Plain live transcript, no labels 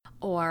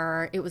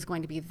or it was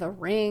going to be The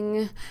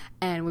Ring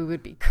and we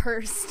would be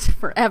cursed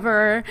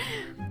forever.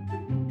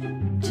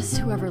 Just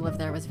whoever lived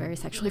there was very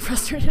sexually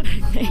frustrated, I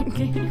think.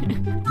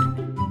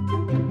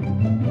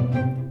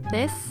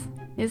 This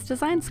is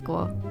design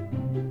school.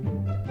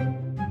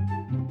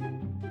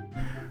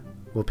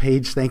 Well,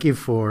 Paige, thank you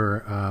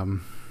for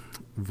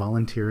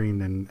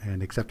volunteering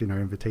and accepting our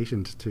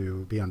invitations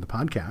to be on the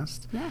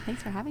podcast. Yeah,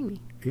 thanks for having me.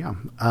 Yeah.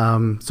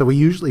 So we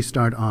usually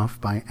start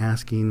off by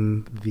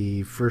asking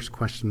the first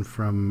question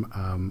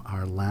from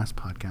our last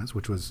podcast,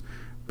 which was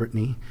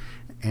Brittany.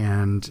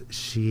 And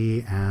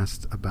she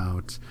asked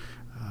about,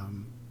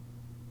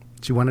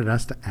 she wanted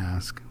us to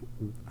ask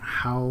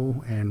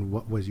how and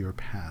what was your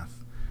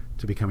path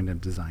to becoming a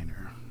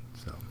designer?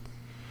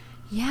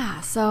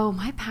 Yeah, so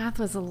my path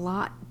was a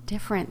lot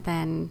different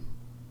than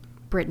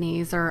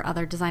Brittany's or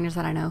other designers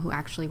that I know who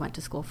actually went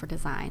to school for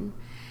design.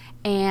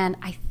 And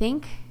I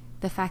think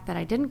the fact that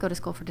I didn't go to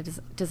school for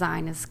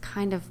design is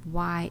kind of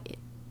why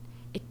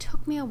it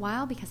took me a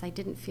while, because I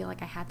didn't feel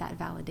like I had that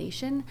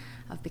validation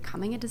of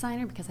becoming a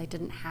designer because I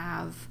didn't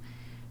have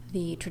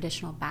the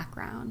traditional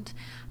background.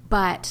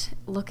 But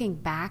looking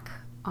back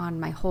on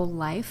my whole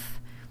life,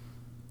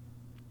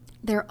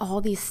 there are all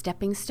these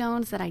stepping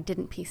stones that I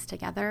didn't piece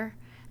together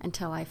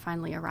until I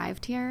finally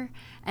arrived here.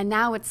 And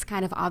now it's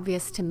kind of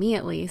obvious to me,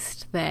 at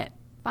least, that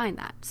find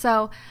that.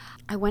 So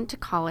I went to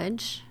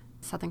college,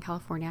 Southern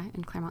California,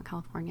 in Claremont,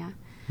 California.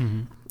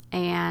 Mm-hmm.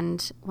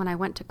 And when I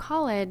went to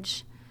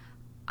college,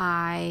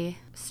 I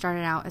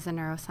started out as a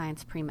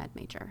neuroscience pre-med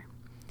major.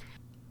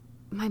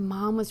 My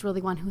mom was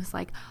really one who was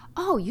like,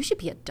 oh, you should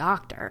be a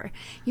doctor.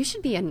 You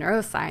should be a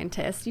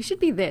neuroscientist. You should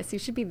be this. You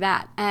should be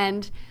that.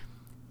 And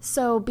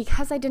so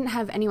because I didn't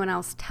have anyone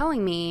else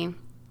telling me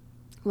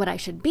what I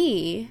should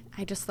be,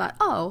 I just thought,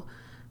 oh,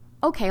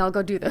 okay, I'll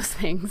go do those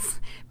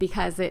things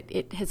because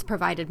it has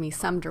provided me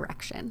some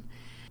direction.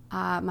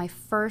 My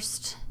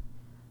first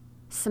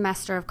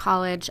semester of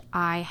college,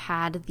 I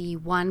had the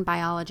one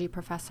biology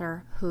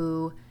professor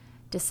who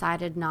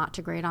decided not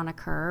to grade on a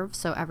curve,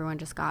 so everyone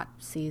just got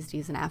C's,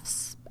 D's, and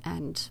F's,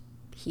 and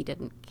he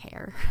didn't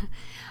care.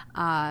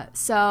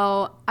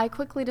 So I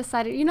quickly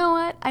decided, you know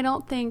what, I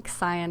don't think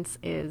science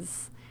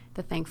is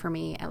the thing for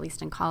me, at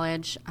least in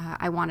college.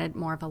 I wanted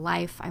more of a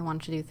life. I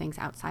wanted to do things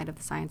outside of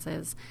the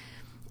sciences.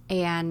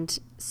 And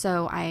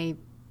so I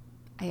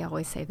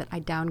always say that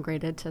I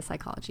downgraded to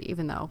psychology,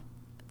 even though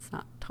it's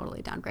not totally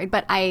a downgrade.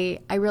 But I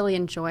really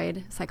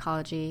enjoyed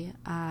psychology.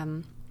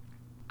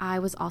 I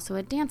was also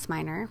a dance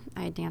minor.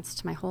 I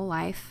danced my whole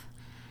life.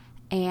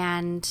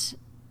 And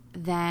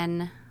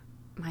then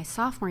my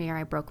sophomore year,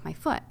 I broke my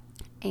foot.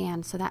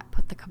 And so that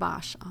put the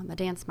kibosh on the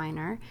dance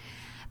minor.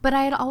 But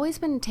I had always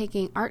been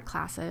taking art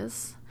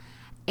classes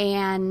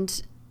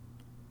and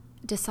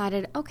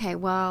decided, okay,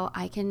 well,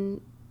 I've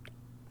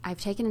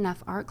taken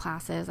enough art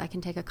classes. I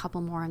can take a couple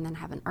more and then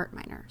have an art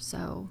minor.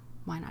 So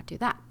why not do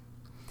that?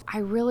 I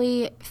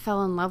really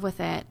fell in love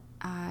with it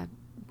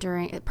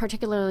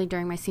particularly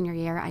during my senior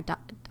year.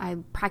 I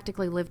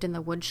practically lived in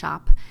the wood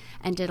shop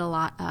and did a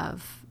lot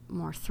of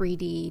more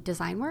 3D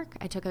design work.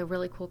 I took a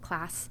really cool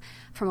class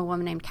from a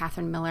woman named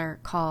Catherine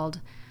Miller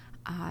called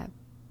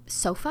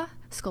SOFA,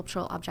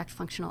 Sculptural Object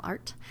Functional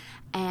Art.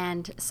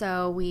 And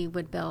so we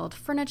would build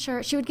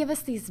furniture. She would give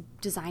us these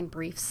design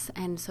briefs,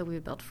 and so we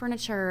would build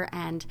furniture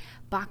and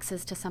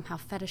boxes to somehow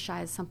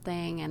fetishize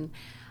something, and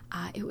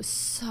it was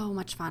so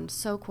much fun,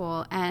 so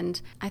cool. And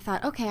I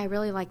thought, okay, I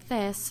really like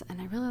this, and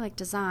I really like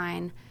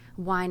design.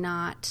 Why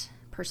not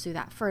pursue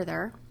that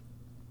further?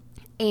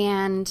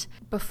 And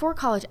before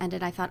college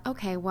ended, I thought,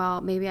 okay, well,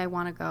 maybe I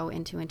want to go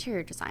into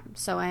interior design.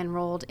 So I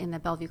enrolled in the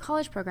Bellevue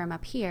College program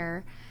up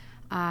here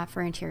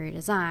for interior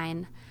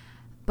design,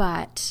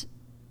 but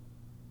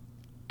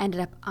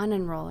ended up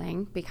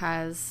unenrolling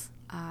because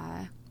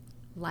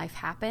life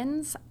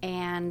happens,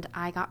 and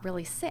I got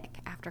really sick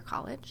after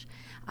college.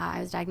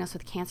 I was diagnosed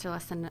with cancer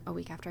less than a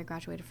week after I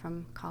graduated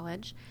from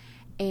college,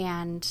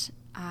 and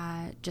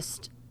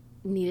just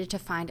needed to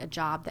find a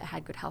job that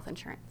had good health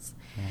insurance.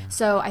 Yeah.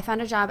 So I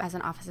found a job as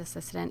an office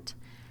assistant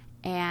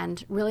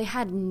and really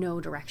had no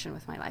direction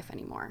with my life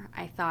anymore.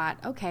 I thought,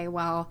 okay,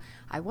 well,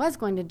 I was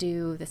going to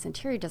do this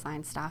interior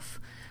design stuff,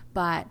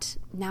 but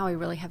now I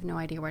really have no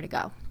idea where to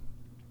go.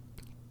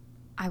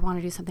 I want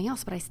to do something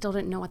else, but I still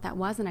didn't know what that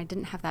was, and I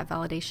didn't have that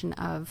validation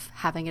of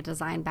having a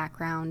design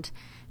background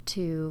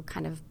to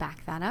kind of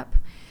back that up.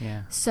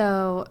 Yeah.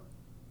 So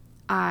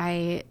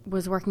I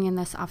was working in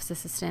this office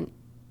assistant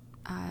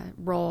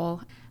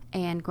role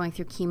and going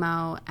through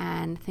chemo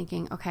and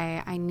thinking,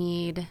 okay, I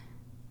need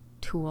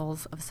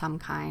tools of some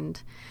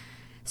kind.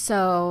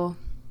 So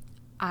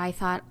I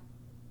thought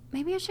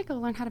maybe I should go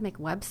learn how to make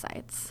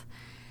websites,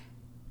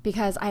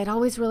 because I had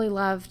always really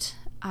loved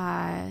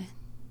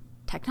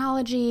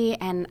technology,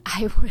 and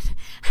I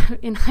would,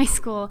 in high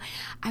school,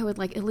 I would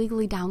like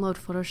illegally download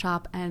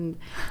Photoshop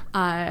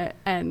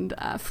and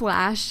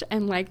Flash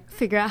and like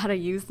figure out how to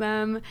use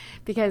them,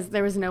 because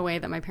there was no way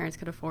that my parents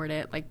could afford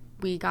it. Like,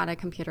 we got a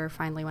computer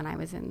finally when I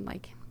was in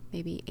like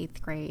maybe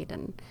 8th grade,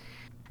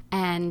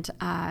 and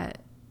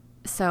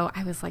so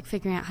I was like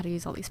figuring out how to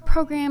use all these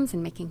programs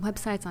and making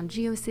websites on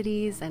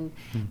GeoCities,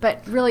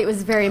 but really it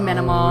was very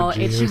minimal. Oh,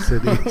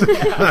 GeoCities.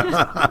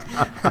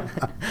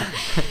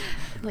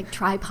 Like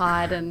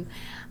tripod, and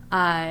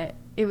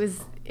it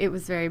was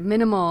very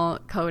minimal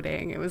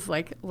coding. It was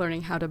like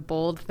learning how to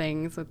bold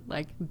things with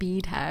like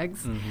B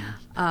tags,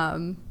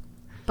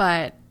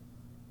 but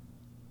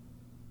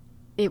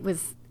it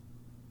was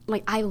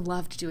like I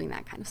loved doing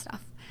that kind of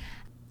stuff.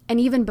 And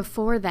even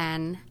before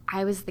then,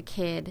 I was the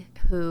kid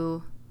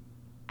who,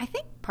 I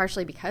think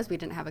partially because we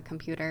didn't have a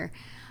computer,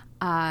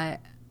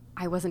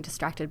 I wasn't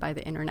distracted by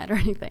the internet or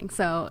anything.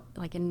 So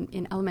like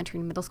in elementary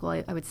and middle school,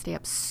 I would stay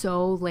up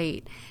so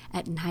late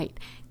at night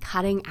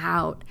cutting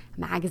out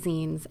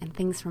magazines and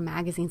things from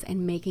magazines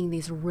and making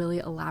these really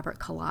elaborate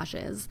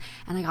collages.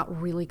 And I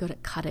got really good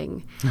at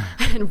cutting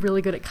and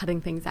really good at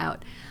cutting things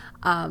out.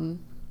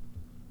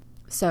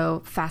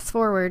 So fast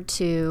forward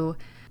to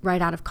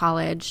right out of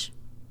college,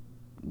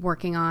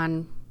 working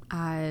on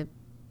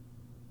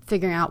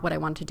figuring out what I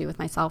wanted to do with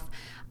myself.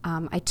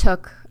 I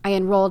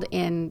enrolled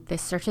in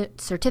this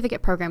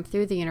certificate program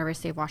through the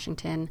University of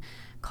Washington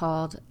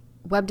called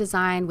Web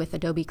Design with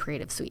Adobe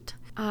Creative Suite.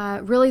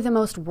 Really the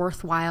most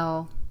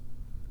worthwhile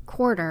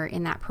quarter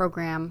in that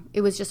program,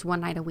 it was just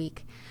one night a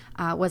week,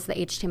 was the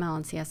HTML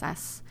and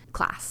CSS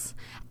class.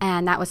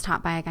 And that was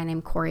taught by a guy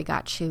named Corey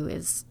Gutch, who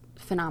is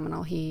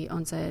phenomenal. He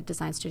owns a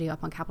design studio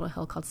up on Capitol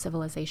Hill called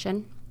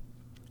Civilization.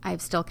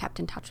 I've still kept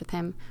in touch with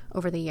him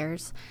over the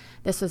years.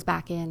 This was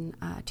back in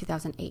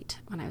 2008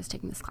 when I was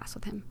taking this class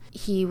with him.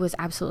 He was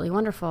absolutely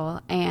wonderful,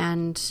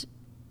 and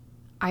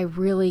I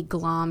really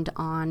glommed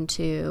on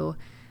to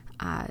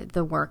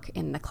the work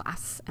in the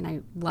class, and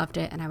I loved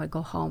it, and I would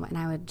go home and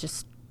I would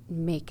just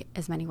make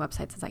as many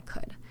websites as I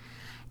could.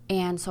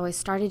 And so I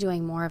started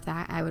doing more of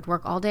that. I would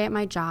work all day at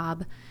my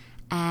job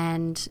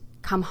and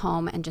come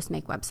home and just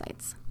make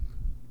websites.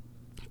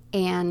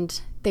 And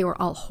they were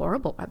all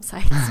horrible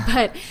websites,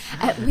 but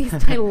at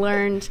least I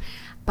learned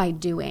by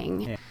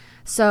doing. Yeah.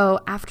 So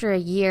after a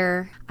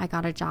year, I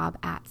got a job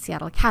at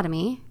Seattle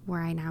Academy, where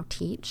I now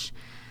teach,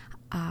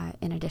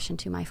 in addition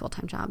to my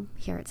full-time job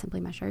here at Simply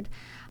Measured.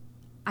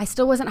 I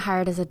still wasn't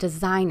hired as a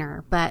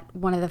designer, but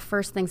one of the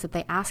first things that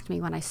they asked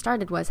me when I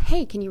started was,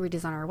 hey, can you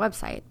redesign our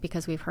website?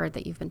 Because we've heard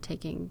that you've been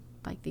taking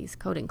like these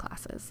coding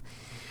classes.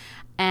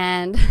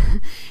 And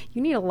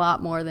you need a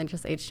lot more than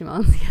just HTML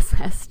and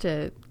CSS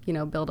to,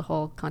 build a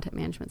whole content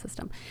management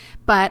system.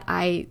 But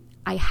I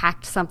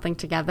hacked something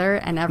together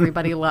and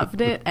everybody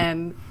loved it,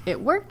 and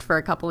it worked for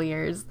a couple of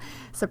years,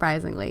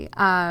 surprisingly.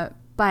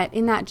 But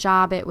in that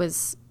job, it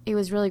was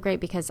really great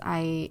because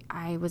I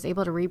was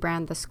able to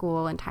rebrand the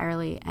school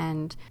entirely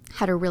and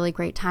had a really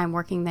great time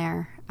working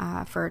there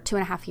for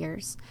 2.5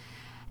 years.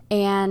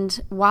 And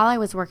while I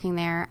was working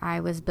there, I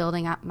was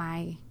building up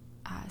my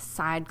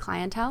side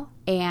clientele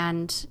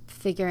and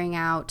figuring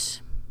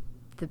out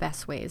the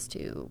best ways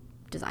to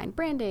design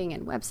branding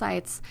and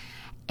websites,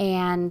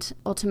 and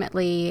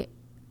ultimately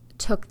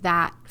took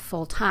that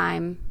full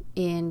time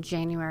in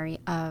January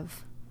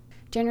of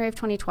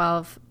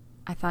 2012.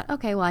 I thought,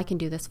 okay, well, I can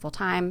do this full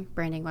time,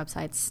 branding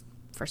websites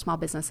for small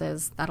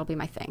businesses. That'll be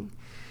my thing.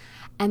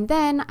 And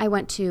then I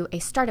went to a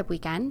startup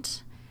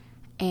weekend.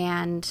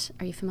 And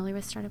are you familiar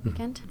with Startup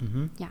Weekend?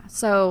 Mm-hmm. Yeah.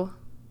 So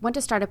went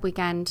to Startup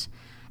Weekend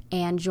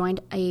and joined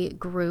a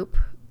group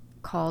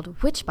called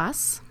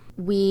WitchBus.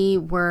 We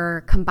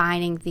were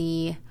combining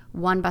the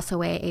One Bus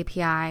Away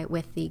API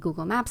with the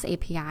Google Maps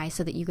API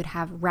so that you could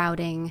have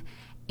routing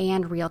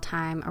and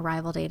real-time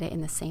arrival data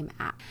in the same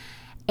app.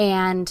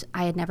 And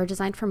I had never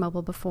designed for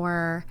mobile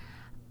before.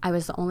 I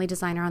was the only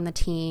designer on the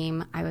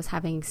team. I was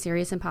having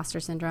serious imposter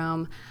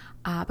syndrome,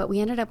 but we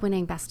ended up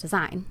winning Best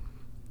Design.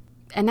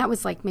 And that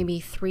was like maybe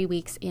 3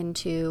 weeks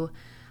into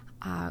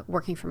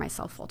working for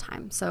myself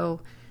full-time.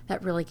 So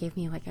that really gave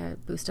me like a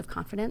boost of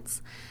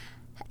confidence.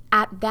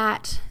 At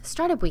that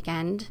startup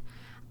weekend,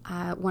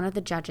 one of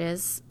the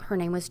judges, her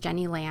name was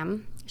Jenny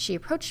Lamb, she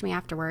approached me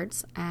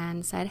afterwards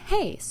and said,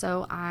 hey,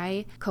 so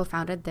I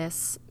co-founded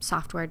this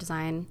software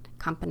design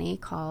company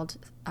called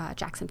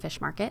Jackson Fish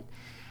Market,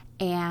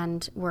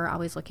 and we're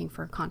always looking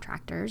for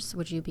contractors.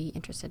 Would you be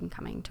interested in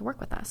coming to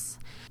work with us?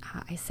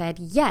 I said,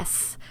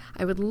 yes,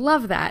 I would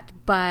love that,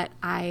 but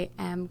I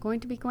am going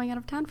to be going out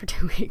of town for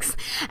 2 weeks.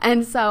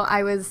 And so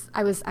I was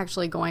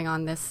actually going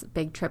on this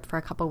big trip for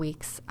a couple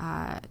weeks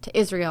to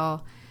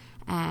Israel,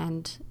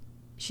 and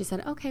she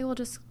said, okay, we'll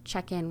just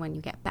check in when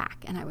you get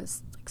back. And I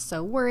was like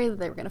so worried that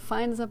they were going to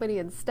find somebody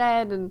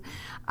instead. And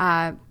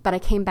but I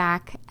came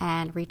back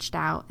and reached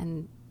out,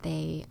 and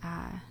they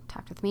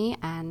talked with me,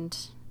 and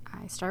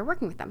I started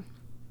working with them.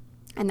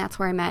 And that's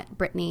where I met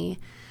Brittany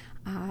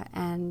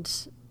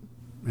and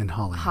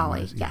Holly.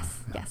 Holly,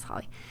 yes,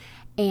 Holly.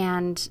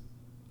 And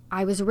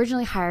I was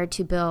originally hired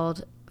to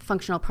build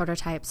functional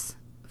prototypes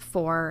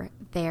for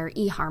their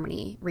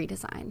eHarmony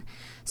redesign.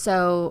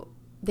 So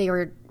they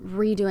were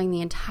redoing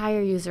the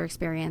entire user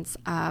experience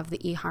of the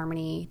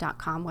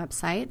eHarmony.com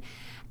website.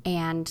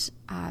 And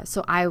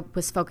so I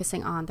was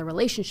focusing on the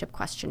relationship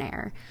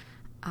questionnaire.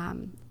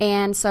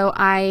 And so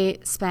I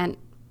spent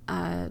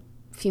a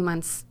few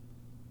months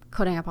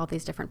coding up all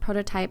these different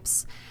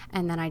prototypes,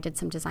 and then I did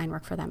some design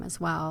work for them as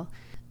well.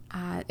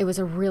 It was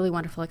a really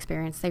wonderful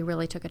experience. They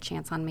really took a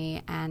chance on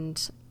me,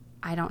 and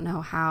I don't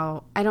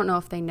know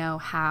if they know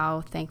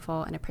how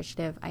thankful and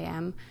appreciative I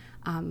am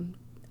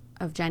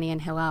of Jenny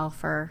and Hillel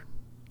for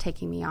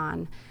taking me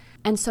on.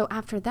 And so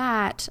after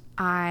that,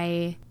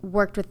 I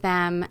worked with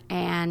them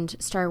and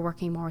started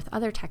working more with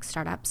other tech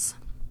startups.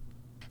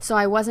 So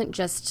I wasn't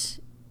just,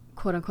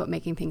 quote unquote,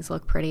 making things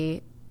look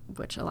pretty,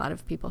 which a lot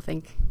of people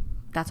think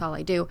that's all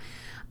I do.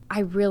 I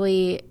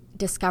really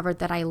discovered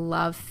that I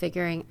love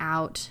figuring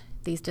out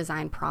these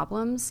design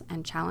problems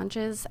and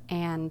challenges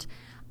and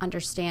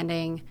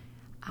understanding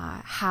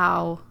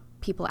how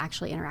people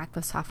actually interact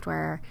with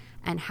software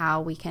and how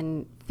we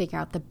can figure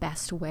out the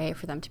best way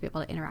for them to be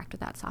able to interact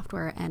with that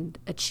software and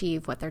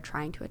achieve what they're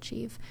trying to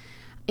achieve.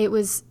 It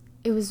was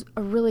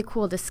a really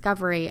cool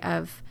discovery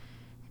of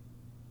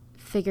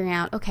figuring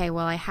out, okay,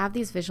 well, I have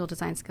these visual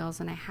design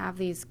skills and I have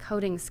these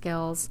coding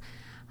skills,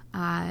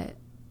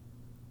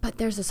 but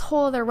there's this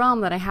whole other realm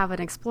that I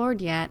haven't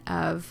explored yet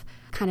of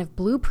kind of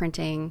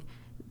blueprinting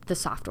the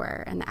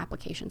software and the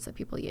applications that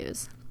people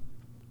use.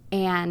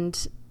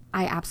 And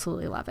I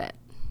absolutely love it.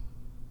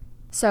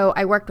 So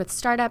I worked with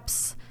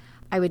startups.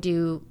 I would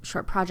do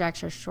short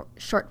projects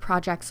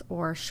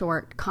or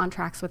short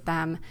contracts with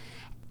them.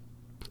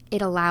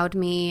 It allowed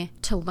me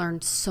to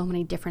learn so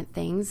many different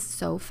things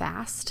so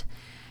fast.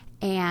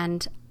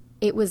 And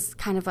it was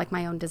kind of like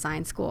my own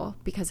design school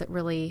because it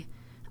really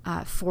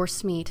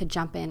forced me to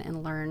jump in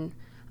and learn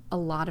a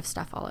lot of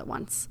stuff all at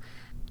once.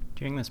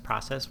 During this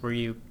process, were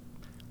you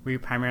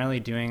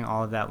primarily doing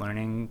all of that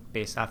learning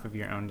based off of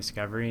your own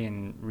discovery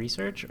and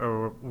research,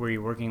 or were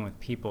you working with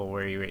people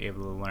where you were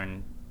able to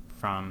learn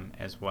from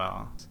as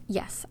well?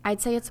 Yes,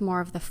 I'd say it's more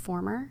of the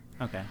former.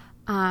 Okay.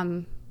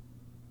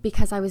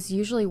 Because I was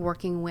usually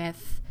working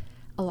with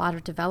a lot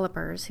of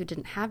developers who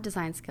didn't have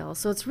design skills.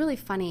 So it's really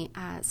funny.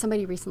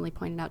 Somebody recently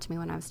pointed out to me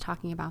when I was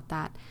talking about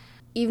that,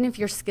 even if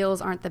your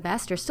skills aren't the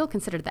best, you're still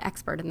considered the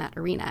expert in that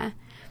arena.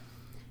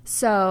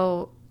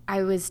 So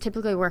I was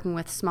typically working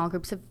with small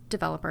groups of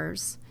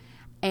developers,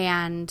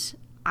 and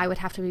I would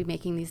have to be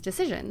making these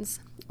decisions.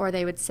 Or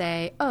they would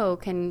say, oh,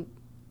 can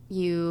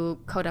you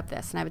code up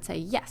this? And I would say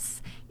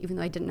yes. Even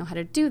though I didn't know how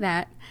to do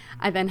that,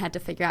 I then had to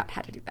figure out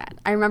how to do that.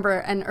 I remember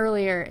an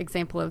earlier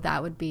example of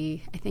that would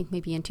be, I think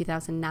maybe in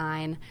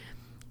 2009,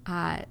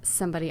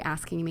 somebody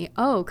asking me,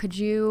 oh, could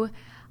you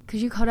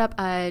code up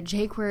a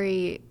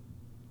jQuery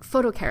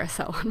photo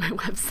carousel on my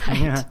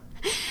website? Yeah.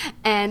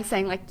 And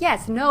saying like,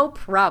 yes, no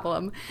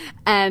problem.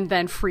 And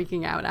then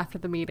freaking out after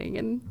the meeting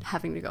and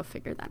having to go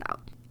figure that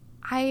out.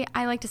 I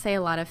like to say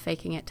a lot of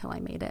faking it till I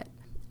made it.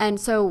 And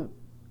so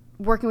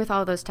working with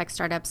all of those tech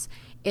startups,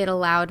 it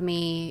allowed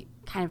me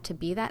kind of to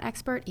be that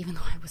expert, even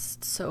though I was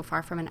so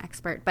far from an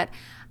expert. But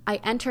I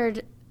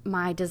entered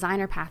my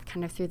designer path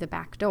kind of through the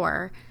back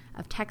door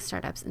of tech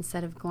startups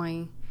instead of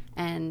going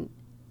and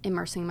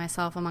immersing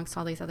myself amongst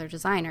all these other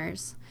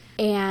designers.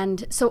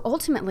 And so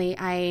ultimately,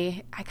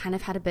 I kind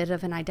of had a bit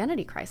of an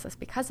identity crisis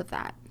because of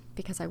that,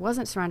 because I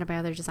wasn't surrounded by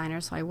other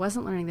designers, so I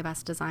wasn't learning the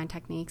best design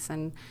techniques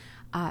and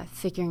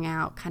figuring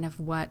out kind of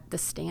what the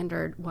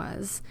standard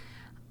was.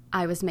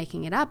 I was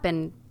making it up,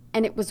 and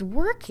it was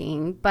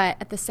working, but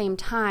at the same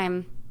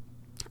time,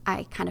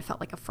 I kind of felt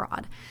like a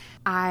fraud.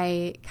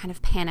 I kind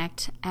of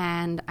panicked,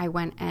 and I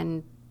went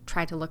and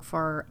tried to look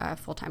for a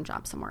full-time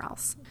job somewhere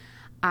else.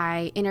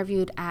 I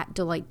interviewed at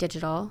Deloitte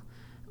Digital,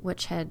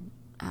 which had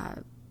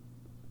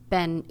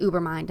been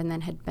Ubermind and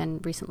then had been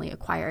recently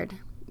acquired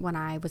when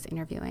I was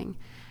interviewing.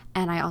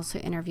 And I also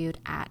interviewed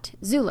at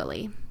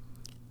Zulily.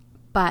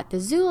 But the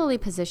Zulily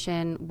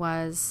position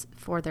was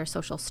for their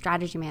social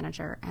strategy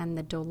manager, and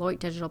the Deloitte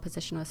Digital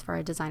position was for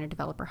a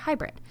designer-developer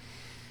hybrid.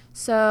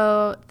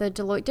 So the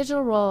Deloitte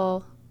Digital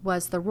role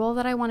was the role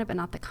that I wanted, but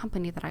not the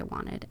company that I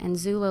wanted. And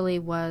Zulily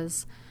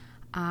was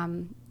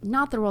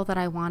not the role that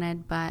I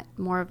wanted, but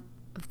more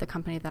of the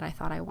company that I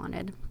thought I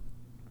wanted.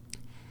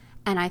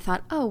 And I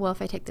thought, oh, well,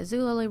 if I take the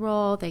Zulily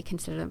role, they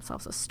consider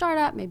themselves a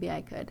startup. Maybe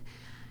I could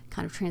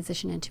kind of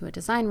transition into a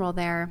design role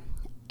there.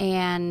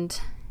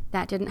 And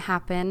that didn't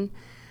happen.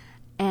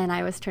 And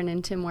I was turned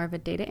into more of a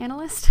data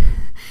analyst.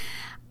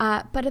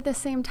 But at the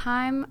same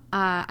time,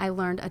 I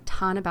learned a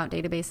ton about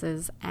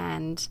databases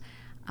and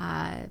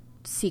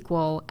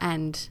SQL,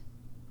 and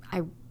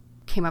I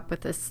came up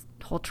with this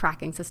whole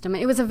tracking system.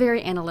 It was a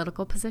very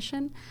analytical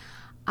position.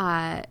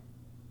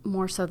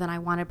 More so than I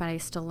wanted, but I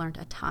still learned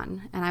a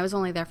ton. And I was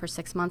only there for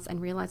 6 months and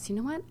realized, you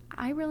know what?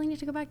 I really need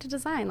to go back to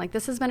design. Like,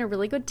 this has been a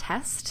really good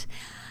test.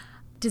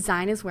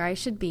 Design is where I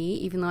should be,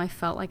 even though I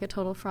felt like a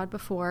total fraud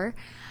before.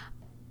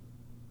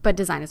 But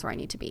design is where I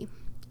need to be.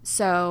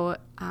 So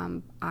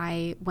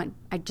I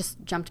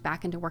just jumped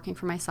back into working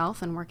for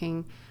myself and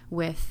working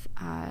with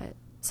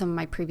some of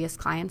my previous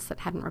clients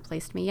that hadn't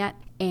replaced me yet,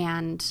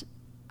 and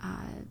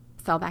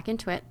fell back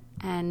into it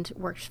and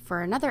worked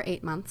for another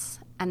 8 months,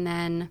 and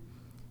then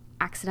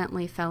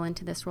accidentally fell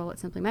into this role at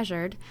Simply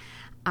Measured,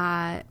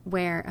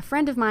 where a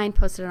friend of mine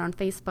posted it on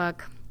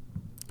Facebook.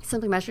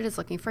 Simply Measured is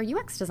looking for a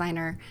UX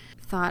designer.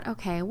 Thought,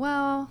 okay,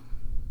 well,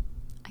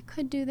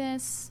 could do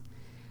this.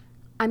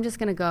 I'm just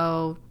going to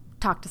go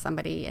talk to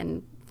somebody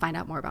and find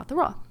out more about the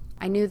role.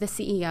 I knew the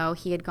CEO.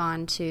 He had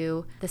gone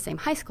to the same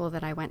high school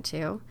that I went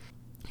to.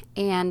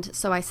 And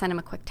so I sent him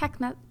a quick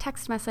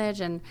text message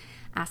and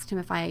asked him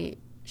if I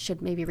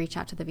should maybe reach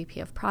out to the VP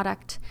of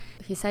product.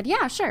 He said,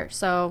 yeah, sure.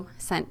 So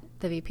sent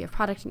the VP of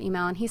product an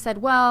email, and he said,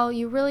 well,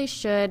 you really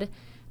should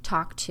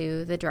talk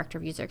to the director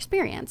of user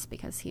experience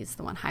because he's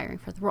the one hiring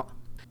for the role.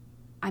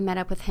 I met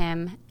up with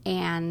him,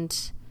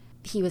 and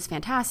he was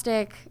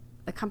fantastic.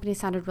 The company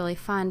sounded really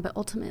fun, but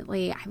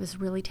ultimately I was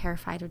really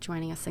terrified of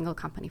joining a single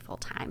company full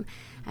time.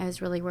 I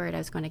was really worried I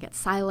was going to get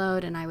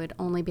siloed and I would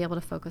only be able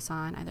to focus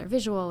on either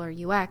visual or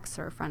UX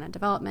or front-end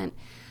development.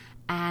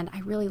 And I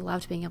really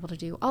loved being able to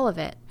do all of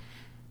it.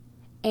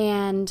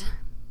 And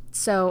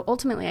so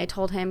ultimately I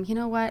told him, you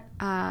know what,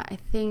 I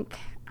think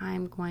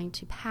I'm going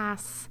to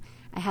pass.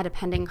 I had a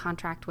pending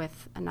contract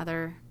with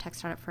another tech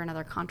startup for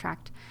another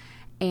contract.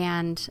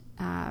 And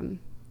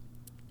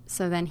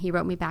so then he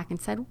wrote me back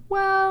and said,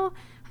 well,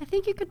 I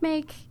think you could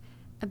make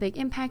a big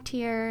impact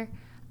here.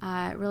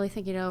 Really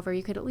think it over.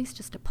 You could at least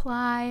just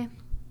apply.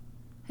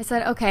 I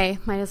said, okay,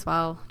 might as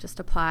well just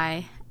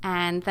apply.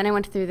 And then I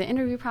went through the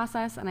interview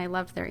process, and I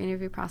loved their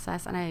interview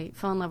process, and I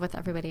fell in love with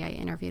everybody I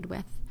interviewed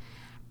with,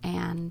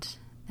 and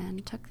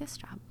then took this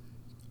job.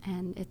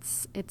 And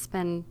it's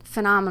been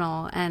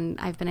phenomenal, and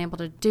I've been able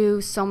to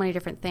do so many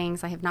different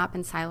things. I have not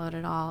been siloed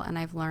at all, and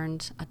I've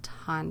learned a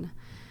ton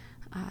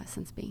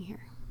since being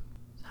here.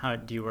 How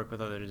do you work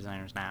with other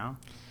designers now?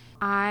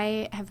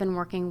 I have been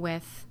working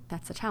with,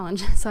 that's a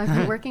challenge. So I've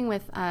been working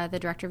with the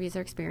director of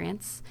user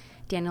experience,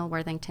 Daniel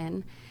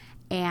Worthington,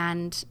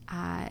 and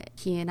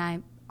he and I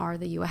are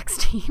the UX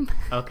team.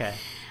 Okay.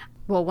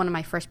 Well, one of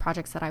my first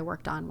projects that I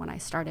worked on when I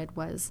started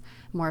was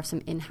more of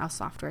some in-house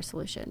software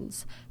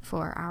solutions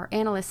for our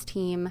analyst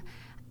team,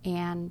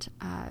 and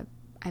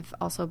I've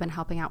also been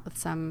helping out with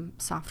some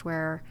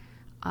software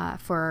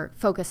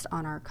focused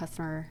on our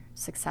customer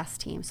success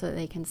team so that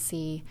they can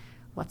see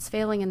what's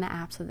failing in the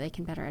app so that they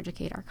can better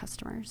educate our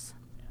customers.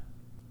 Yeah.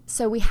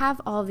 So we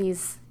have all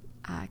these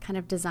kind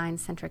of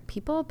design-centric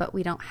people, but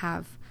we don't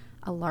have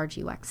a large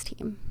UX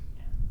team.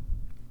 Yeah.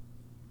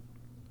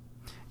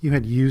 You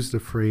had used a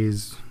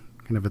phrase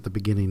kind of at the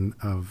beginning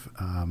of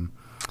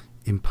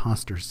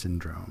imposter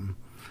syndrome.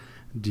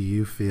 Do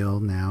you feel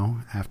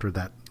now, after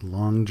that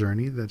long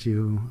journey, that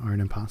you are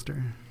an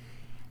imposter?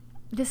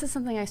 This is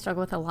something I struggle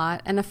with a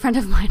lot, and a friend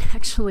of mine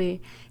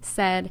actually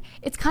said,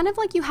 it's kind of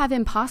like you have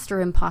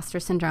imposter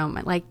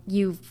syndrome. Like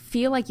you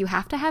feel like you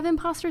have to have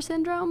imposter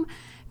syndrome,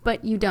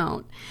 but you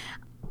don't.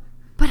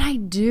 But I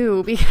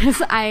do,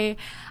 because I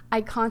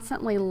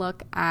constantly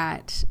look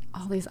at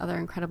all these other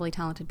incredibly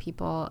talented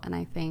people, and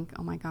I think,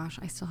 oh my gosh,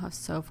 I still have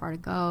so far to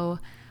go.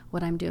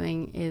 What I'm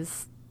doing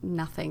is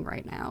nothing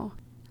right now.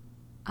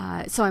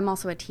 So I'm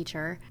also a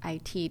teacher. I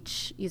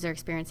teach user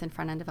experience and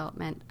front-end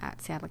development at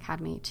Seattle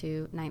Academy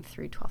to 9th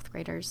through 12th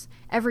graders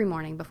every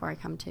morning before I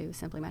come to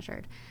Simply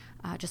Measured,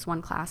 just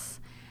one class.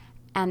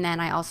 And then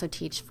I also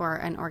teach for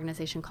an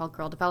organization called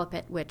Girl Develop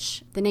It,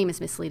 which the name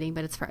is misleading,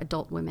 but it's for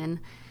adult women.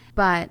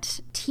 But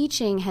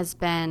teaching has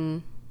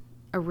been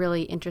a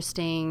really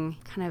interesting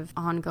kind of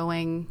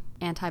ongoing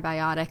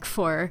antibiotic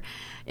for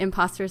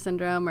imposter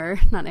syndrome, or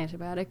not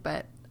antibiotic,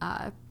 but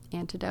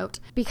antidote,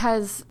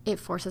 because it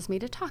forces me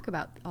to talk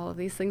about all of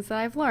these things that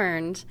I've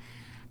learned.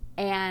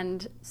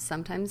 And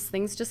sometimes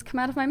things just come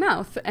out of my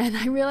mouth and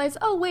I realize,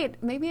 oh,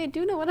 wait, maybe I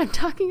do know what I'm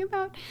talking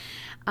about.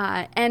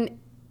 And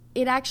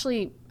it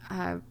actually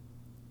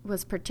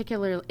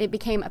it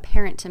became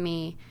apparent to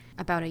me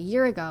about a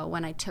year ago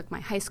when I took my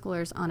high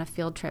schoolers on a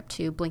field trip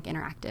to Blink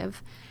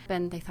Interactive.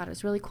 And they thought it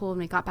was really cool. And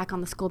we got back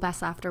on the school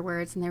bus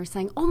afterwards and they were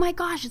saying, oh my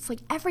gosh, it's like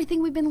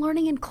everything we've been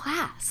learning in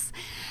class.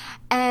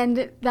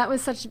 And that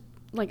was such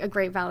like a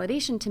great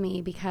validation to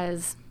me,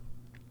 because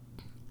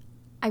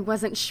I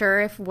wasn't sure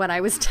if what I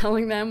was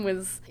telling them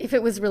if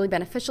it was really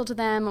beneficial to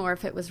them, or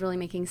if it was really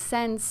making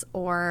sense,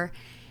 or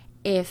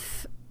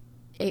if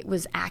it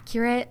was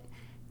accurate.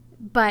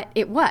 But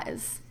it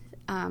was.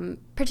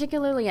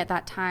 Particularly at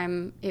that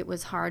time, it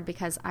was hard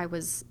because I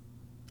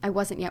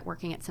wasn't yet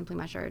working at Simply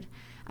Measured.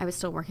 I was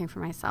still working for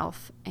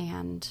myself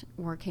and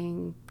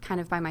working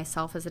kind of by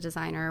myself as a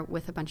designer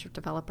with a bunch of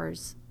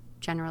developers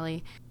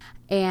generally.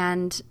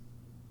 And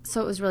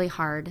so it was really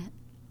hard.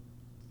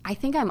 I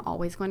think I'm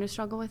always going to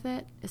struggle with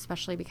it,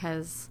 especially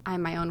because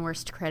I'm my own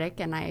worst critic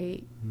and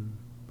I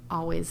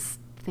always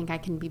think I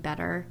can be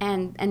better.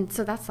 And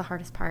so that's the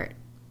hardest part.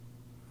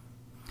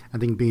 I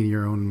think being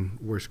your own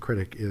worst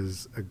critic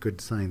is a good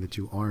sign that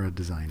you are a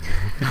designer.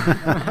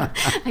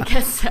 I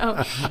guess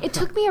so. It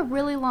took me a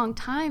really long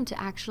time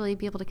to actually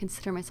be able to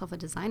consider myself a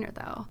designer,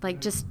 though. Like,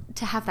 just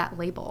to have that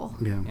label.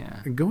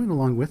 Yeah. Going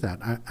along with that,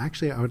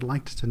 I would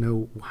like to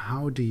know,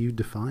 how do you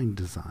define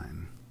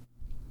design?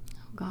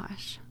 Oh,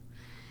 gosh.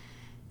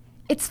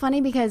 It's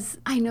funny because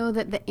I know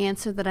that the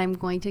answer that I'm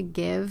going to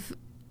give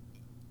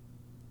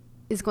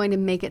is going to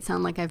make it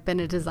sound like I've been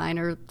a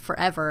designer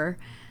forever.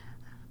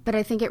 But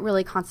I think it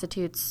really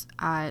constitutes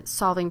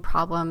solving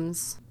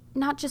problems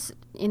not just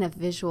in a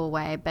visual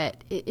way,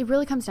 but it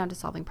really comes down to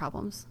solving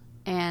problems.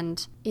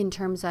 And in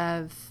terms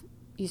of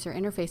user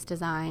interface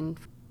design,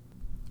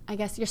 I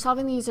guess you're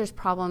solving the user's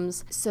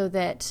problems so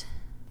that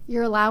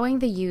you're allowing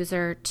the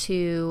user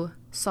to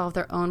solve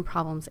their own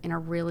problems in a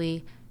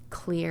really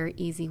clear,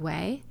 easy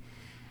way.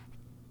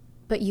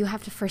 But you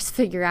have to first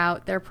figure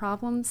out their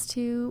problems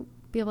to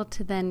be able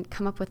to then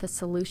come up with a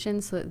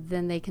solution so that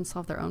then they can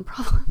solve their own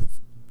problems.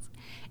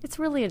 It's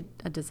really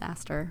a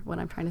disaster, what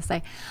I'm trying to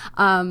say.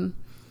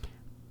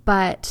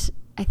 But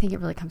I think it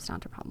really comes down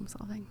to problem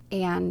solving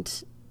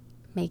and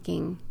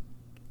making.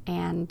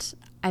 And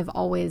I've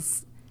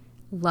always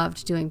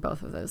loved doing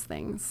both of those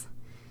things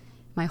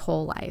my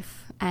whole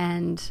life.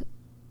 And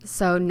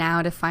so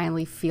now to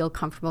finally feel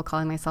comfortable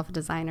calling myself a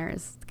designer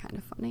is kind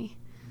of funny,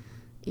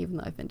 even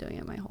though I've been doing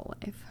it my whole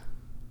life.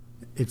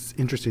 It's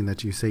interesting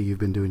that you say you've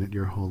been doing it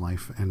your whole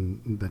life,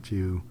 and that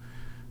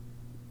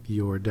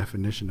your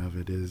definition of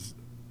it is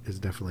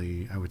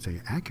definitely, I would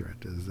say,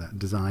 accurate. Is that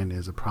design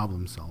is a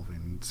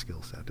problem-solving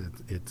skill set.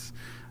 It's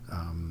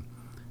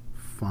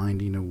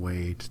finding a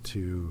way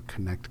to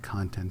connect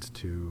content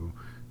to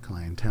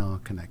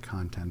clientele, connect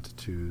content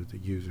to the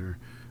user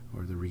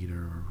or the reader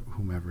or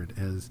whomever it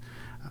is.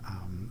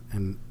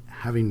 And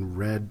having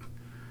read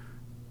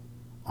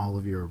all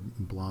of your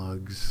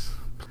blogs,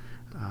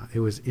 it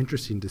was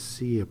interesting to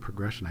see a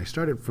progression. I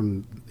started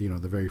from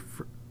the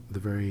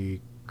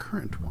very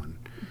current one,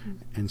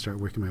 and start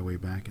working my way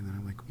back, and then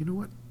I'm like, you know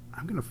what?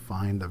 I'm going to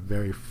find the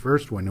very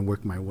first one and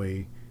work my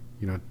way,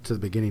 to the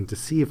beginning to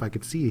see if I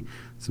could see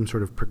some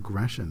sort of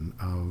progression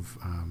of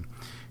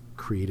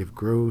creative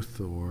growth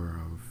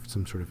or of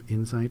some sort of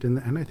insight,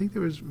 and I think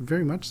there was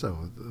very much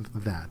so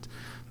that.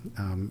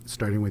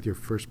 Starting with your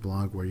first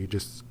blog where you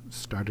just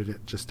started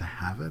it just to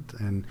have it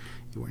and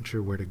you weren't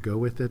sure where to go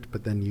with it,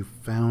 but then you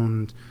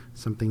found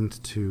something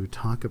to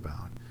talk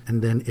about,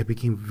 and then it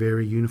became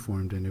very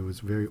uniformed and it was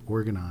very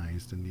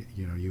organized, and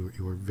you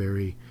were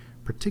very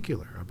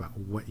particular about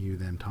what you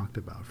then talked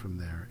about from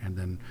there. And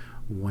then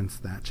once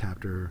that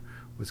chapter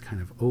was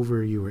kind of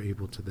over, you were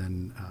able to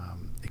then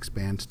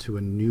expand to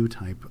a new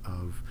type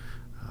of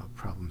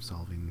problem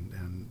solving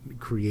and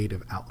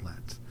creative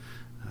outlet.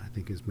 I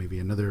think is maybe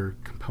another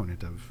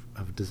component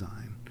of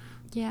design.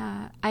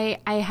 Yeah, I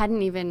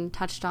hadn't even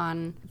touched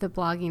on the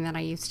blogging that I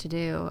used to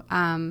do.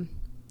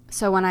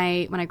 So when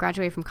I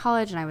graduated from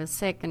college and I was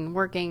sick and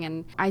working,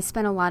 and I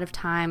spent a lot of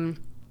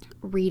time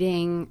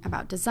reading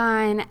about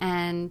design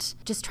and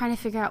just trying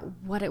to figure out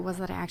what it was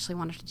that I actually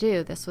wanted to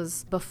do. This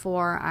was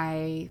before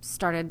I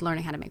started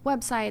learning how to make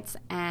websites,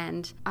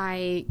 and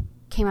I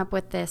came up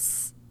with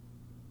this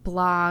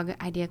blog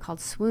idea called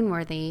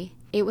Swoonworthy.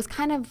 It was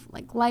kind of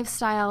like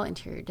lifestyle,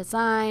 interior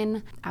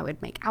design. I would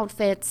make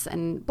outfits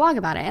and blog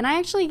about it. And I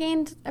actually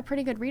gained a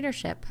pretty good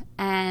readership,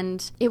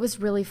 and it was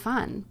really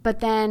fun.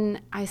 But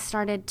then I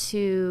started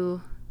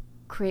to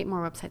create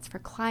more websites for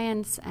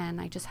clients,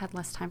 and I just had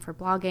less time for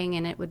blogging,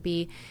 and it would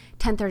be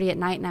 10:30 at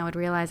night and I would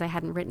realize I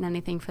hadn't written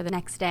anything for the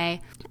next day.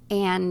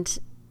 And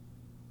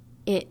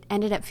it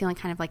ended up feeling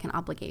kind of like an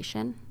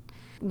obligation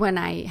when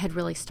I had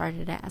really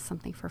started it as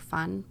something for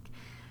fun.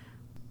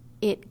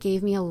 It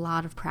gave me a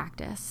lot of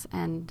practice,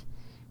 and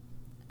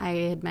I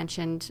had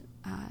mentioned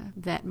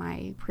that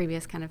my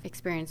previous kind of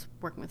experience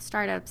working with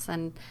startups,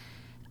 and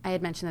I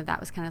had mentioned that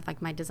was kind of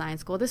like my design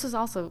school.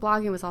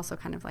 Blogging was also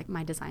kind of like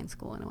my design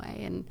school in a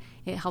way, and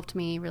it helped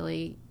me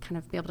really kind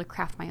of be able to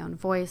craft my own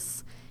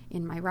voice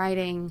in my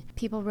writing.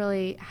 People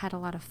really had a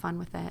lot of fun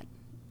with it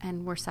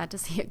and were sad to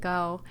see it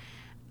go,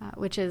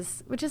 which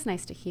is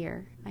nice to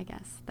hear, I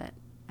guess, that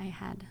I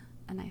had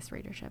a nice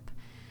readership.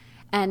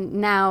 And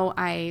now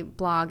I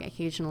blog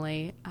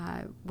occasionally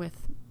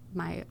with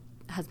my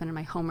husband and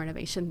my home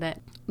renovation,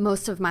 that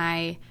most of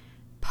my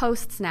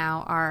posts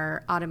now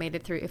are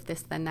automated through If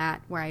This Then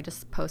That, where I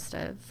just post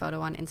a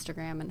photo on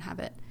Instagram and have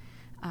it,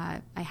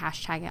 I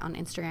hashtag it on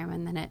Instagram,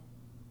 and then it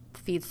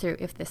feeds through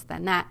If This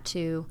Then That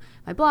to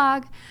my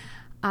blog.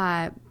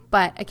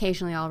 But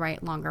occasionally I'll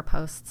write longer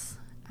posts,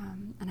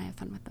 and I have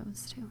fun with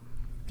those too.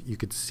 You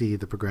could see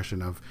the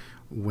progression of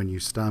when you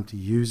stopped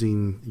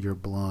using your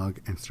blog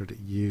and started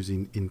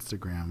using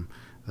Instagram,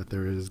 that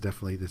there is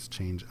definitely this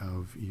change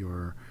of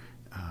your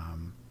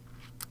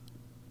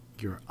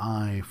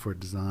eye for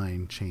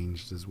design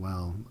changed as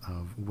well,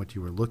 of what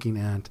you were looking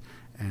at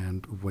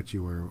and what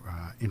you were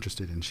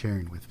interested in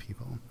sharing with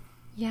people.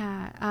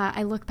 Yeah,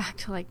 I look back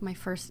to like my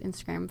first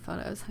Instagram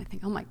photos and I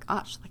think, oh my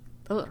gosh, like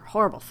those are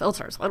horrible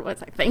filters. What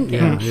was I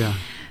thinking?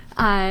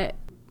 Yeah.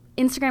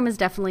 Instagram is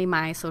definitely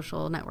my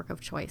social network of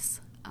choice.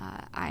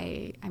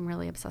 I'm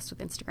really obsessed with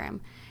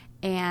Instagram,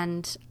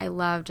 and I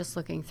love just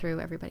looking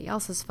through everybody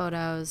else's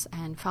photos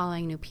and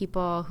following new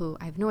people who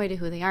I have no idea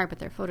who they are, but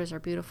their photos are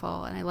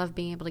beautiful, and I love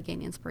being able to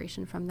gain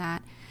inspiration from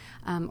that,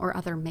 or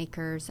other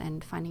makers,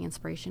 and finding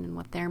inspiration in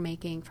what they're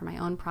making for my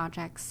own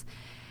projects.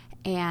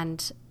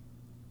 And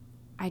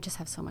I just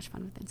have so much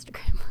fun with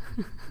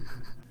Instagram.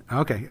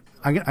 Okay,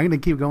 I'm going to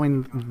keep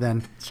going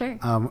then. Sure.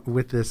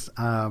 With this.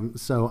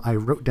 So I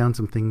wrote down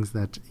some things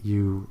that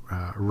you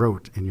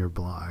wrote in your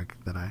blog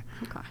that I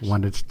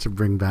wanted to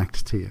bring back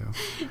to you.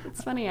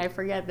 It's funny, I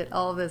forget that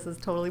all of this is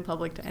totally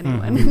public to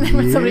anyone. And then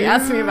when somebody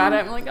asks me about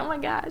it, I'm like, oh my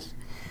gosh.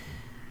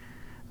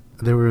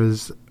 There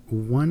was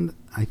one,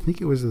 I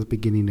think it was at the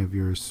beginning of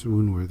your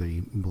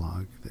Swoonworthy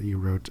blog that you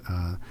wrote,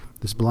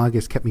 this blog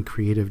has kept me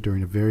creative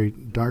during a very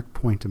dark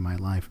point in my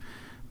life,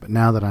 but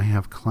now that I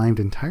have climbed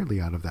entirely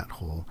out of that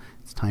hole,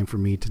 it's time for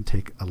me to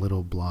take a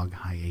little blog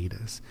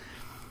hiatus.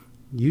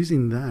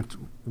 Using that,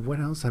 what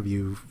else have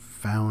you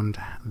found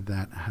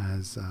that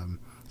has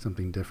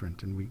something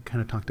different? And we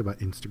kind of talked about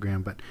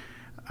Instagram, but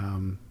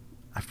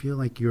I feel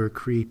like your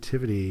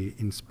creativity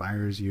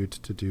inspires you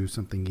to do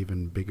something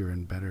even bigger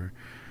and better.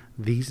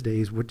 These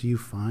days, what do you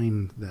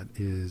find that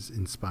is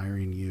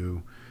inspiring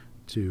you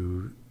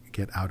to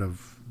get out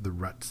of the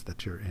ruts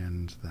that you're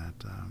in,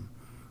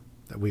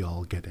 that we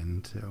all get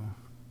into?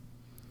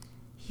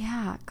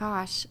 Yeah,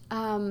 gosh.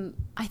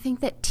 I think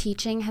that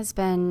teaching has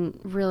been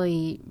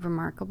really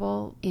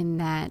remarkable in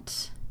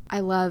that I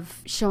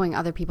love showing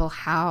other people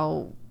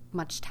how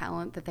much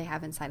talent that they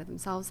have inside of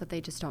themselves that they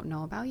just don't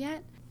know about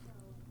yet.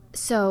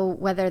 So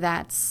whether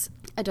that's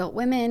adult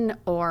women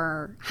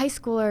or high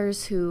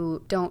schoolers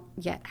who don't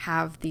yet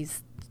have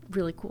these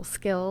really cool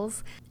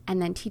skills,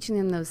 and then teaching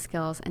them those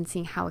skills and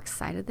seeing how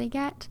excited they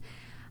get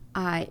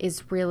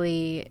it's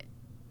really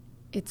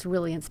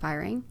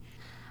inspiring.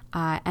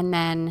 And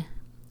then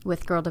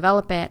with Girl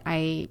Develop It,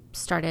 I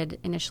started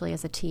initially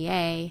as a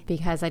TA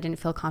because I didn't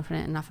feel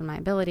confident enough in my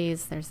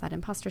abilities. There's that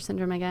imposter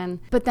syndrome again.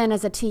 But then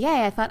as a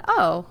TA, I thought,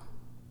 oh,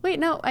 wait,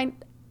 no, I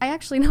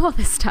actually know all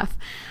this stuff.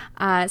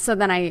 So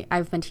then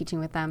I've been teaching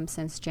with them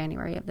since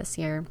January of this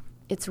year.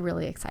 It's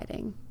really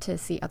exciting to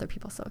see other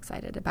people so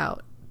excited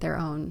about their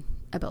own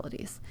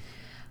abilities.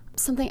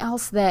 Something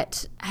else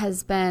that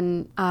has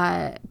been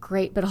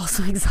great but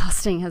also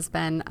exhausting has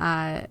been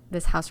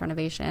this house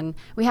renovation.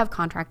 We have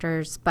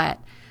contractors, but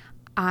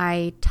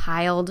I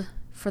tiled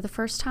for the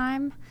first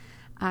time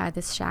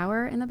this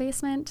shower in the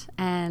basement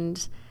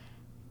and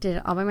did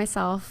it all by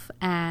myself,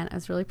 and I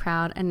was really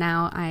proud. And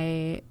now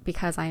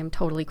because I am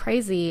totally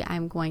crazy,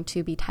 I'm going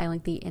to be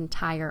tiling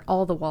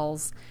all the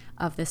walls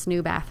of this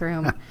new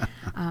bathroom.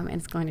 And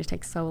it's going to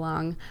take so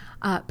long.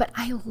 But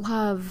I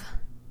love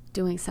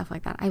doing stuff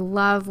like that. I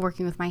love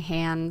working with my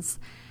hands,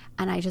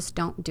 and I just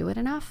don't do it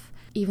enough.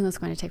 Even though it's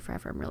going to take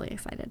forever, I'm really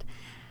excited.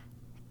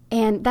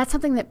 And that's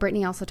something that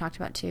Brittany also talked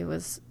about too,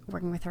 was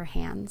working with her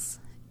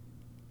hands.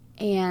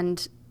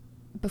 And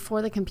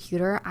before the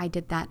computer, I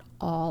did that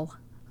all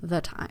the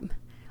time.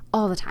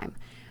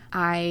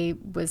 I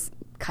was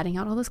cutting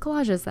out all those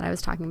collages that I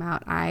was talking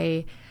about.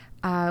 I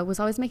was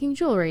always making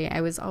jewelry.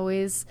 I was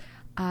always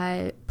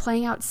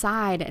playing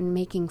outside and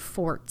making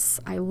forts.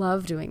 I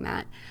love doing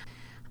that.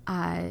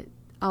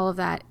 All of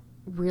that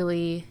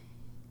really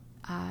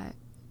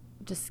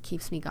just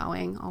keeps me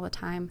going all the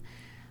time.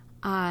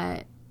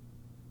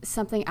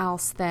 Something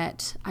else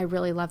that I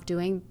really love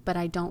doing, but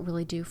I don't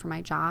really do for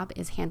my job,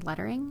 is hand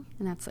lettering.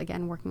 And that's,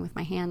 again, working with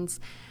my hands.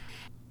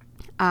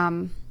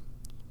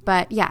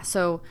 But yeah,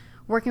 so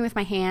working with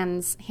my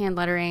hands, hand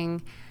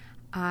lettering,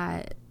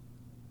 I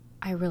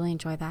really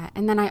enjoy that.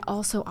 And then I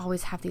also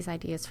always have these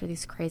ideas for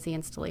these crazy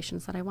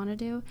installations that I want to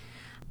do.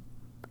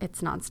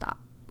 It's nonstop.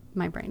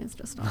 My brain is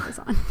just always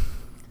on.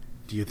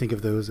 Do you think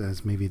of those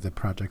as maybe the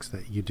projects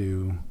that you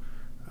do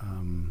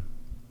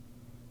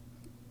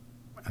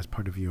as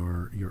part of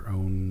your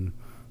own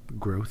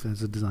growth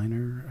as a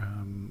designer,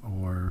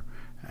 or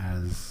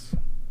as,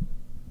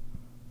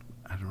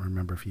 I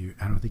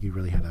don't think you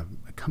really had a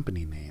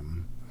company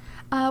name.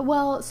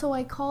 So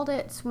I called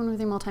it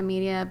Swoonworthy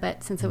Multimedia,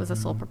 but since it was a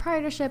sole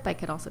proprietorship, I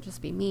could also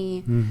just be me.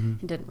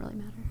 It didn't really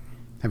matter.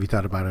 Have you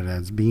thought about it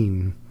as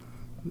being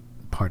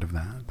part of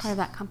that? Part of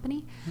that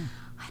company? Yeah.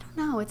 I don't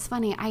know. It's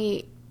funny.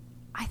 I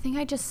think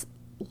I just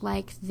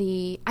like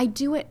I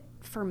do it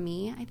for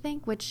me, I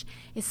think, which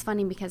is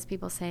funny because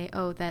people say,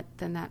 oh, then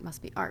that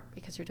must be art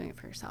because you're doing it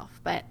for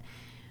yourself. But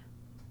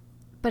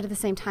at the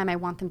same time, I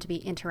want them to be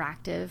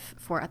interactive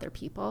for other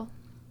people.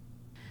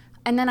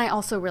 And then I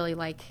also really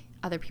like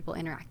other people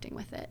interacting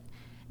with it.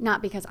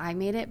 Not because I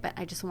made it, but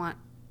I just want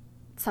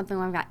something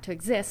like that to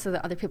exist so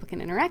that other people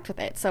can interact with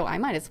it. So I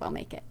might as well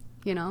make it,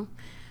 you know?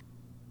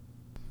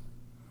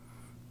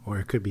 Or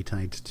it could be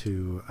tied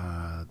to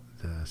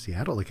the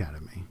Seattle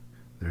Academy.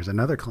 There's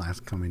another class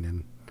coming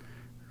in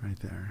right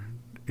there.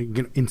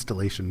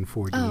 Installation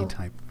 4D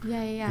type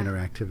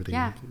interactivity.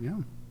 Yeah,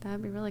 that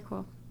would be really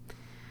cool.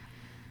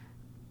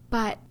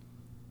 But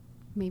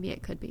maybe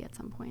it could be at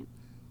some point.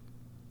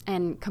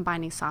 And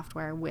combining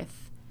software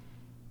with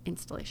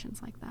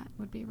installations like that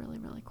would be really,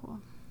 really cool.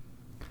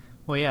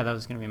 Well, yeah, that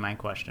was going to be my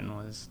question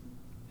was,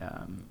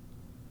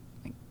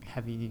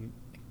 have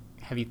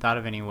you thought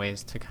of any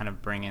ways to kind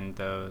of bring in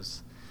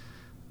those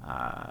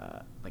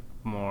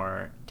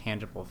more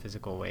tangible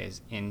physical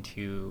ways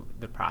into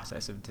the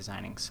process of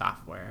designing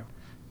software,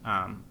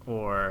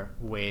 or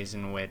ways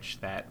in which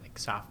that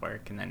software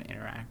can then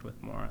interact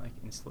with more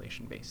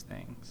installation-based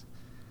things?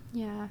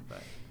 Yeah.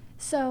 But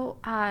So,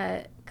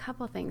 a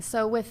couple things.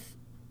 So, with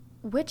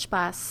Which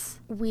Bus,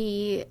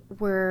 we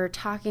were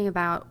talking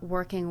about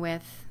working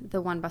with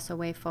the One Bus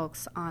Away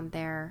folks on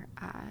their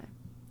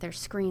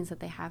screens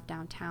that they have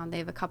downtown. They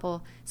have a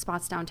couple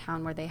spots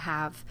downtown where they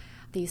have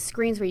these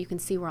screens where you can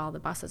see where all the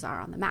buses are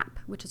on the map,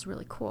 which is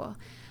really cool.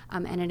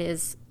 And it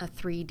is a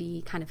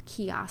 3D kind of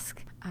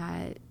kiosk.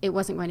 It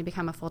wasn't going to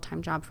become a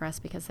full-time job for us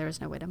because there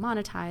was no way to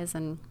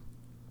monetize,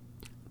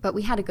 but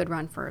we had a good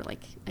run for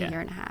like a year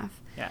and a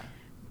half. Yeah.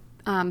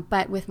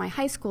 But with my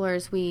high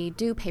schoolers, we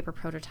do paper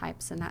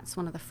prototypes, and that's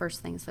one of the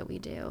first things that we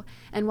do.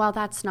 And while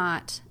that's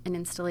not an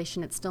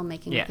installation, it's still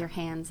making with your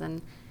hands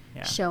and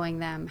showing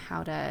them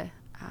how to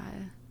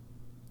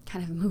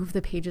kind of move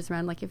the pages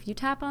around. Like if you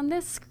tap on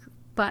this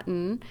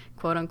button,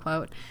 quote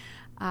unquote,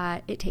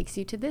 it takes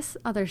you to this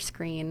other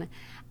screen,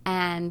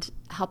 and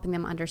helping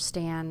them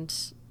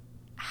understand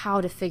how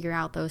to figure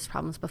out those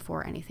problems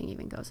before anything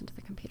even goes into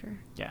the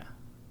computer. Yeah.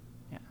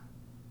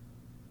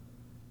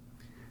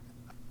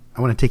 I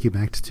want to take you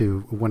back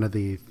to one of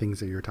the things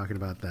that you were talking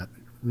about, that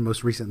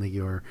most recently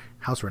your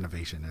house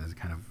renovation has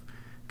kind of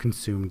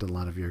consumed a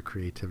lot of your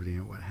creativity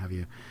and what have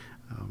you.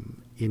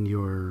 In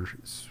your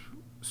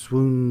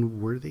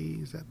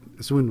Swoonworthy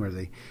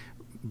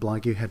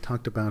blog, you had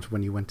talked about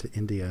when you went to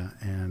India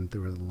and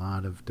there were a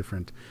lot of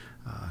different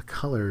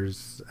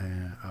colors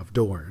of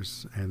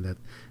doors, and that,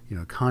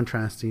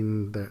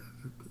 contrasting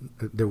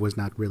there was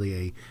not really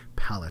a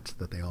palette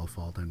that they all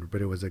fall under,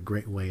 but it was a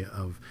great way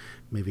of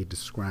maybe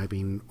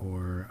describing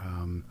or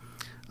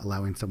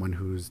allowing someone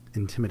who's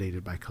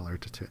intimidated by color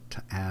to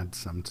add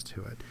some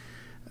to it.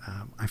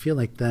 I feel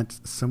like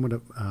that's somewhat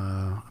of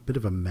a bit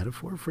of a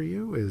metaphor for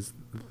you, is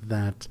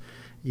that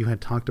you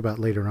had talked about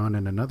later on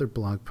in another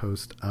blog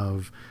post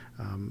of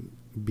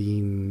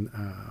being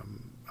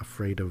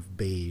afraid of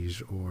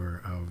beige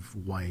or of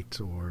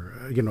white or,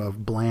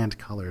 of bland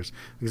colors,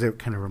 because it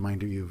kind of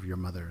reminded you of your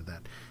mother,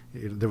 that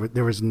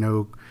there was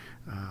no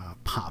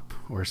pop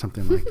or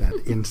something like that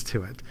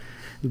into it.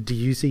 Do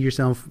you see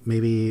yourself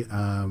maybe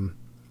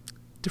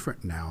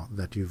different now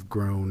that you've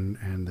grown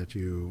and that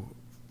you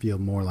feel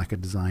more like a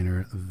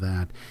designer,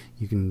 that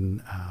you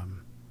can,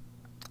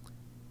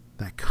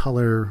 that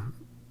color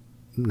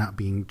not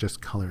being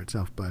just color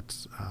itself,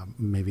 but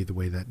maybe the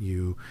way that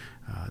you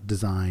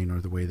design or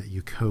the way that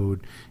you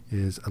code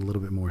is a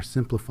little bit more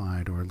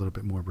simplified or a little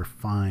bit more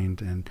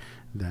refined, and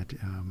that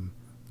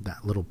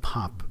that little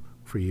pop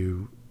for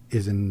you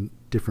is in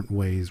different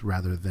ways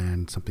rather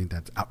than something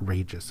that's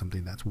outrageous,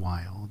 something that's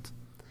wild?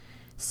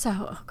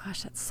 So, oh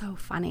gosh, that's so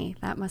funny.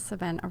 That must have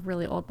been a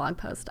really old blog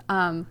post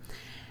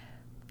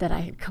that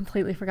I had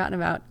completely forgotten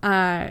about.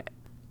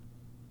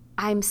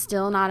 I'm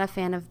still not a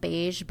fan of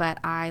beige, but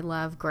I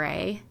love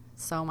gray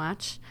so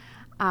much.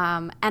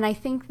 And I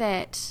think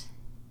that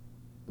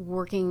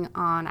working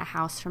on a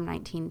house from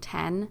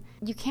 1910,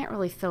 you can't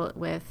really fill it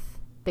with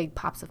big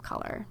pops of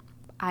color.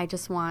 I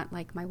just want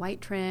like my white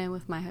trim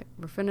with my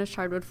refinished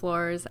hardwood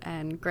floors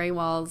and gray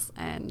walls,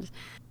 and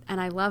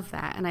I love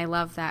that. And I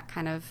love that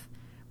kind of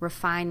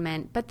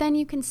refinement. But then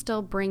you can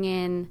still bring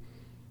in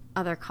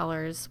other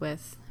colors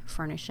with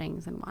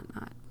furnishings and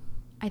whatnot.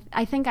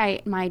 I think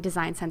my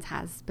design sense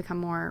has become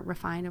more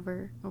refined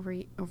over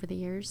the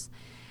years,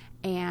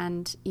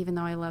 and even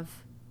though I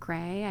love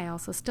gray, I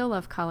also still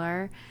love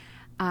color,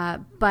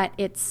 but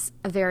it's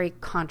a very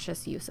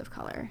conscious use of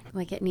color.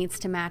 Like it needs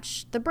to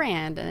match the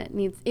brand, and it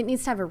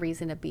needs to have a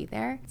reason to be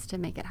there. It's to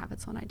make it have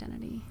its own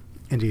identity.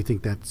 And do you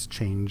think that's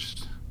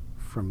changed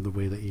from the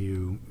way that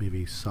you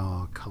maybe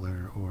saw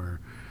color or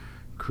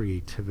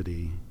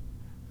creativity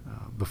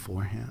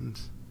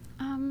beforehand?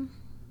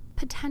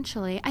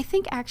 Potentially. I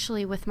think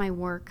actually with my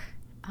work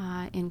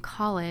in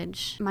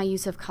college, my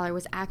use of color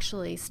was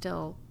actually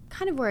still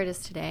kind of where it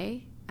is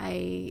today.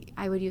 I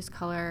would use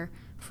color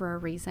for a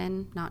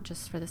reason, not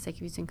just for the sake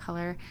of using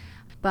color.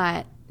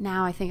 But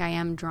now I think I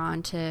am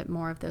drawn to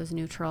more of those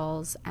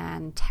neutrals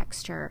and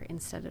texture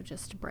instead of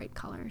just bright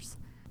colors.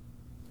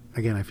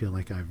 Again, I feel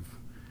like I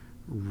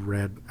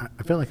read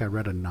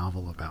a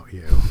novel about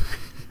you.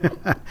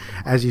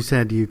 As you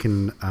said, you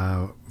can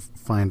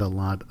find a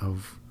lot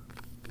of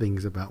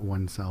things about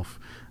oneself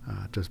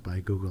just by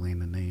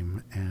Googling a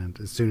name. And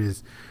as soon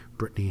as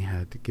Brittany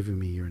had given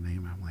me your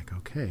name, I'm like,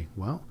 okay,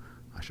 well,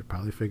 I should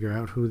probably figure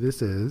out who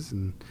this is.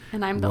 And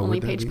I'm the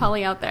only Paige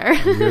Polly out there.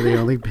 You're the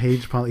only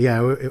Paige Polly.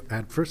 Yeah,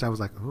 at first I was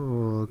like,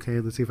 oh, okay,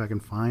 let's see if I can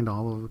find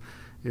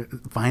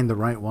the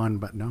right one.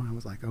 But no, I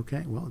was like,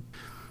 okay, well,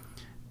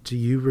 do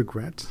you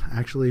regret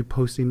actually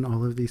posting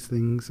all of these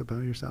things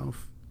about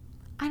yourself?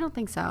 I don't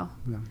think so.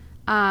 No.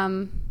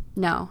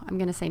 No, I'm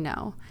going to say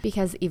no,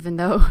 because even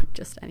though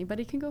just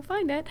anybody can go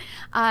find it,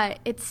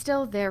 it's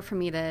still there for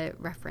me to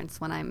reference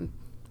when I'm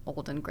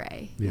old and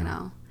gray, you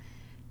know?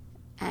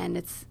 And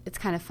it's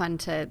kind of fun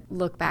to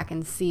look back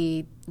and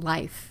see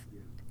life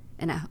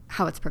and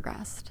how it's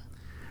progressed.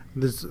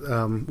 There's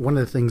one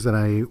of the things that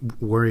I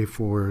worry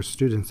for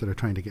students that are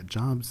trying to get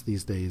jobs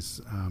these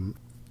days,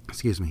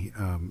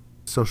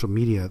 social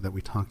media that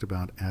we talked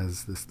about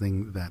as this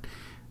thing that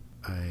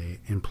a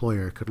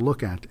employer could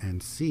look at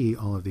and see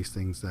all of these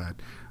things that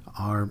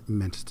are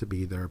meant to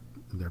be their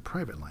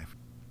private life.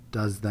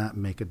 Does that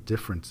make a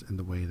difference in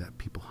the way that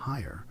people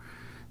hire?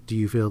 Do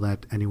you feel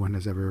that anyone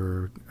has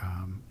ever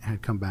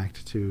had come back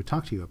to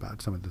talk to you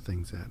about some of the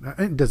things that,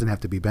 it doesn't have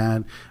to be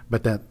bad,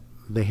 but that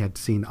they had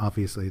seen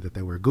obviously that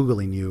they were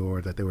Googling you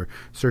or that they were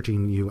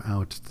searching you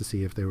out to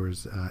see if there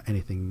was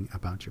anything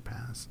about your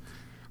past?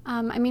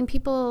 I mean,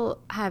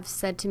 people have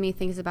said to me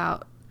things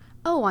about,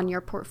 oh, on your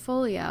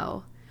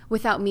portfolio,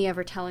 without me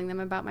ever telling them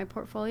about my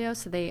portfolio.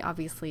 So they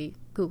obviously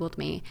Googled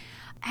me.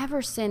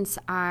 Ever since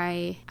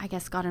I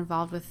guess, got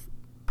involved with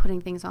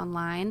putting things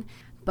online,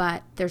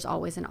 but there's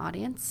always an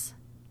audience,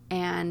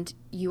 and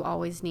you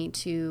always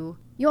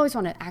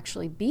want to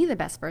actually be the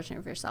best version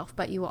of yourself,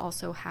 but you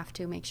also have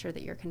to make sure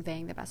that you're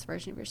conveying the best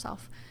version of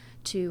yourself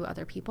to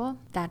other people.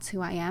 That's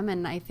who I am,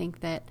 and I think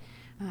that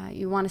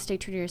you want to stay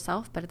true to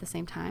yourself, but at the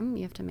same time,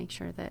 you have to make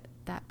sure that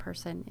that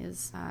person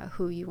is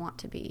who you want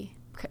to be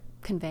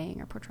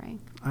conveying or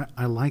portraying.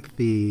 I like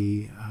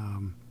the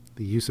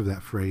use of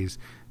that phrase,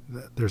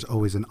 that there's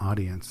always an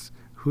audience.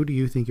 Who do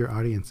you think your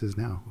audience is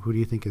now? Who do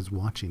you think is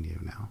watching you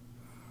now?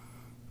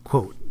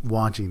 Quote,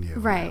 watching you.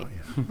 Right, now,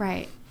 yeah.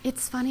 right.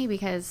 It's funny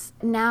because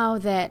now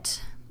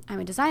that I'm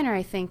a designer,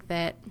 I think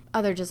that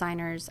other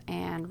designers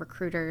and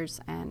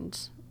recruiters and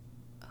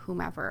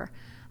whomever,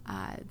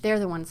 they're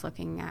the ones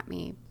looking at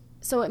me.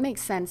 So it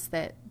makes sense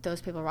that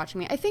those people are watching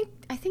me. I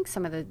think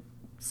some of the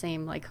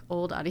same like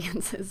old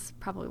audiences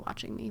probably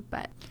watching me,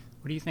 but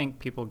What do you think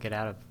people get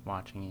out of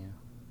watching you?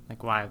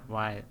 Like why?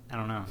 I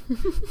don't know.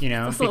 You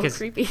know, it's a little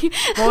creepy.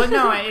 Well,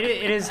 no, it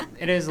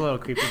is a little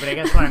creepy. But I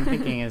guess what I'm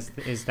thinking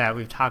is that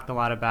we've talked a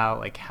lot about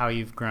like how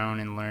you've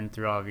grown and learned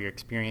through all of your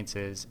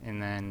experiences,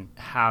 and then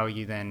how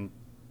you then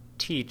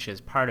teach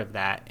as part of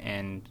that,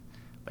 and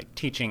like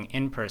teaching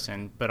in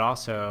person, but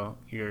also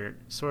you're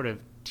sort of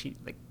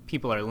like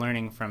people are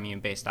learning from you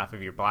based off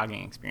of your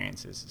blogging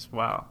experiences as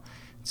well.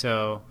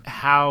 So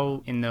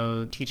how in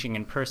the teaching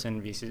in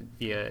person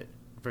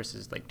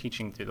versus like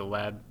teaching through the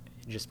web,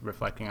 just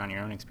reflecting on your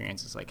own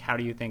experiences, like how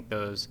do you think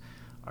those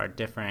are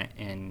different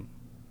in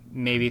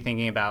maybe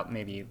thinking about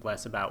maybe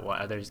less about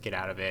what others get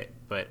out of it,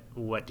 but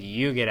what do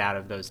you get out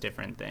of those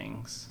different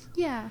things?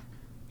 Yeah.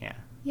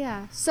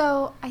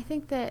 So I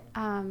think that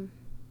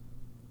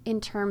in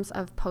terms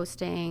of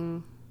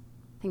posting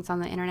things on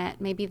the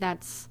internet, maybe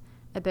that's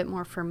a bit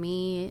more for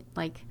me,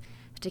 like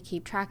to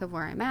keep track of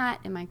where I'm at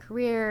in my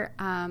career.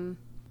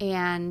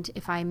 And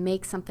if I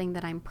make something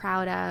that I'm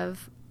proud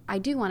of, I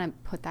do want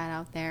to put that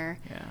out there.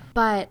 Yeah.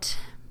 But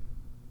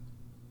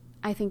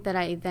I think that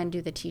I then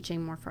do the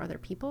teaching more for other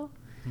people.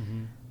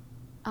 Mm-hmm.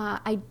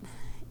 I'm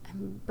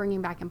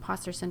bringing back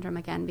imposter syndrome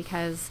again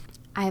because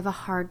I have a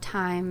hard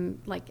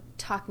time like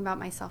talking about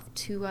myself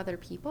to other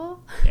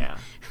people. Yeah.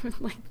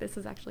 Like this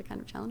is actually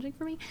kind of challenging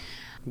for me.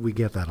 We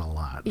get that a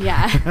lot.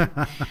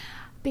 Yeah.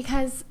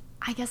 Because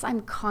I guess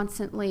I'm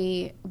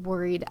constantly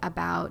worried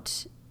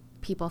about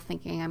people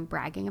thinking I'm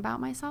bragging about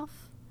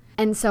myself.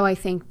 And so I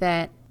think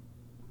that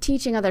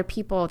teaching other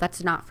people,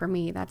 that's not for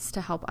me. That's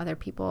to help other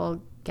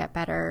people get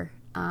better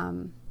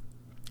and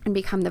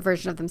become the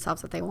version of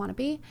themselves that they want to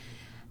be.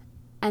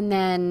 And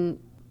then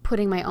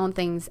putting my own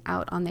things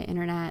out on the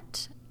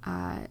internet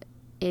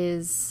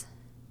is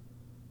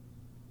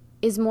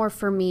more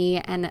for me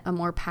and a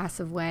more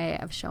passive way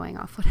of showing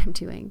off what I'm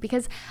doing,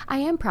 because I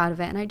am proud of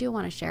it and I do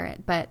want to share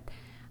it, but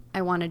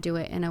I want to do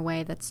it in a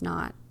way that's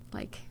not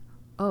like,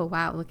 oh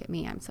wow, look at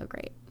me, I'm so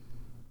great.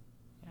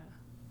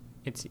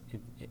 Yeah,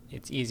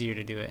 it's easier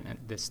to do it in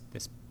this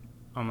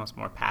almost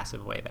more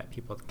passive way that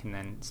people can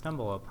then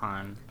stumble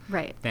upon,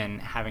 right, than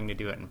having to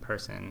do it in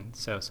person.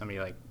 So somebody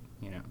like,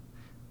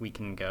 we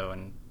can go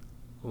and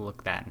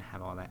look that and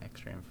have all that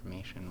extra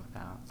information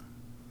without.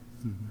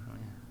 Mm-hmm. Oh,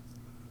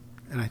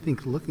 yeah. And I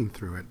think looking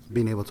through it,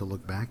 being able to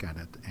look back at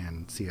it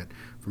and see it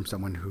from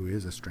someone who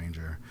is a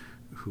stranger,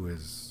 who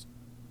is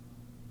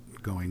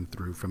going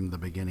through from the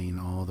beginning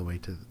all the way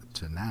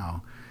to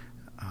now,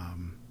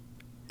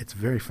 it's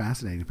very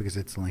fascinating because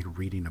it's like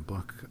reading a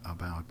book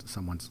about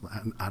someone's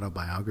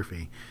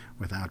autobiography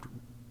without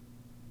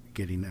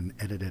getting an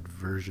edited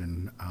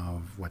version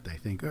of what they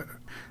think.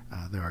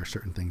 There are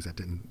certain things that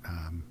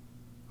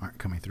aren't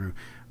coming through,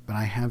 but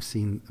I have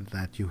seen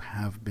that you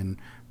have been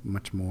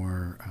much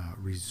more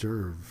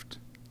reserved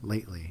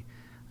lately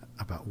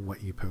about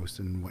what you post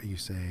and what you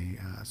say.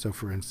 So,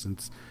 for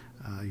instance,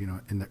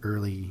 in the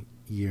early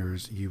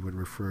years, you would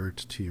refer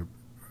to your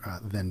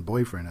then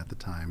boyfriend at the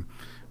time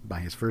by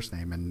his first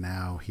name, and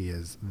now he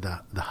is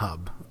the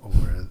hub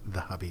or the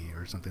hubby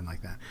or something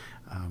like that.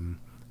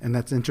 And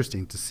that's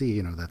interesting to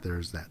see, that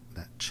there's that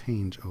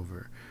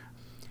changeover.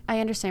 I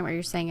understand what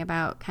you're saying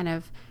about kind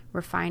of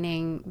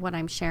refining what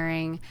I'm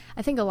sharing.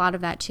 I think a lot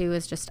of that too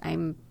is just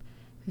I'm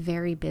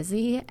very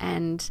busy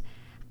and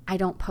I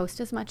don't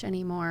post as much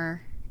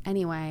anymore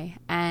anyway.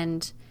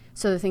 And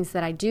so the things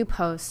that I do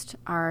post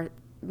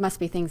must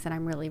be things that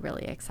I'm really,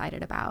 really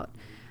excited about.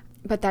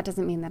 But that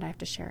doesn't mean that I have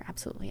to share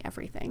absolutely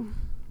everything.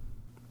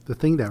 the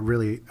thing that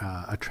really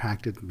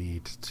attracted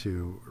me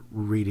to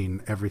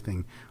reading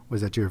everything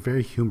was that you're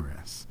very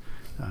humorous,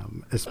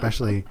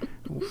 especially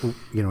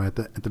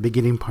at the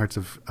beginning parts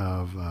of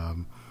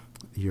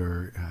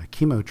your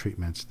chemo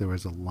treatments. There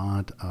was a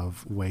lot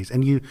of ways,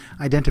 and you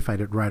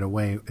identified it right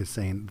away as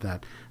saying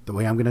that the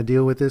way I'm going to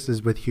deal with this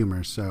is with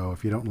humor. So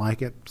if you don't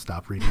like it,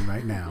 stop reading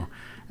right now.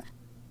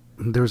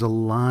 There's a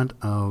lot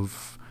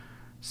of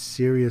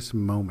serious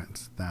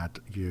moments that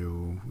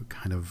you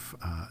kind of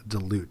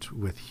dilute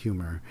with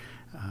humor.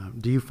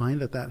 Do you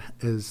find that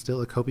is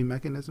still a coping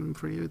mechanism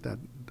for you? That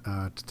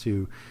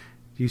do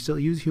you still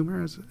use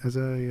humor as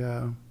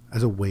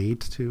a way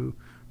to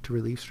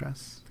relieve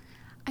stress?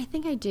 I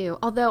think I do.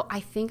 Although I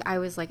think I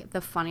was like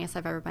the funniest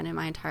I've ever been in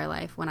my entire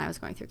life when I was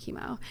going through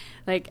chemo.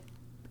 Like,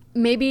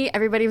 maybe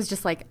everybody was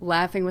just like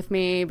laughing with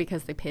me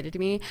because they pitied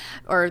me,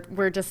 or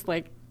were just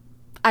like,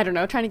 I don't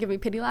know, trying to give me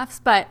pity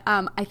laughs. But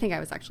I think I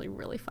was actually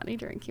really funny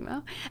during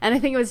chemo. And I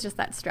think it was just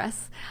that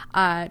stress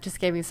just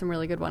gave me some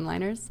really good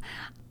one-liners.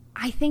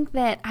 I think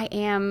that I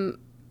am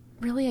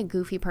really a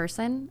goofy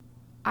person.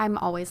 I'm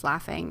always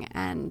laughing,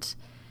 and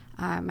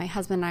my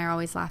husband and I are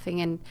always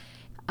laughing.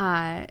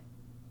 And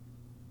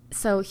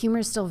so humor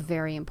is still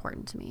very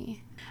important to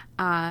me.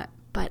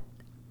 But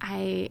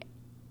I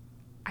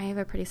have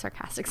a pretty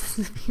sarcastic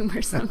sense of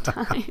humor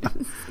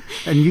sometimes.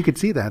 And you could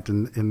see that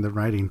in the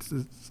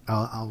writings.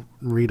 I'll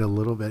read a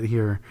little bit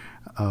here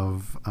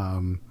of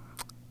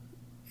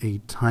a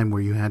time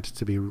where you had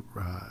to be,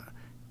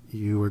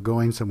 you were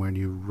going somewhere and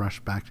you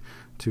rushed back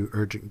to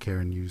urgent care,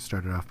 and you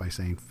started off by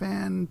saying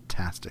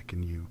fantastic,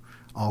 and you,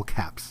 all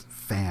caps,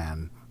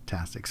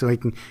 fantastic. So I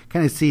can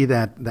kind of see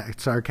that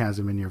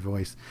sarcasm in your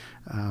voice.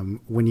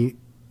 When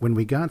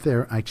we got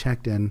there, I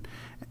checked in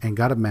and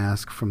got a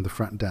mask from the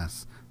front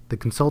desk. The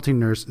consulting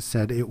nurse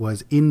said it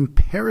was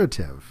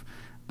imperative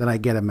that I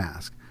get a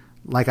mask,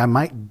 like I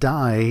might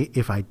die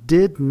if I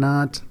did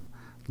not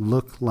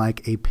look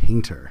like a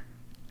painter.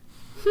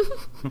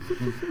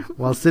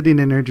 While sitting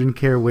in urgent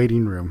care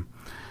waiting room,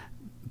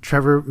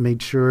 Trevor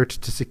made sure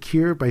to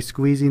secure by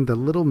squeezing the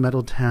little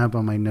metal tab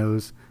on my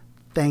nose.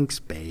 Thanks,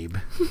 babe.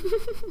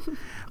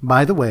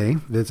 By the way,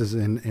 this is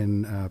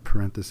in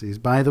parentheses.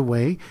 By the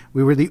way,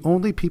 we were the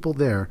only people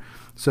there,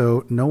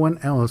 so no one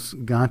else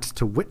got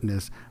to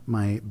witness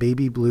my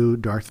baby blue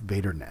Darth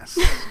Vader-ness.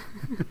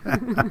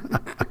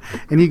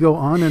 And you go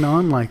on and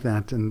on like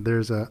that, and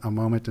there's a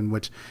moment in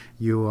which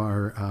you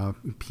are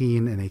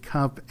peeing in a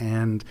cup,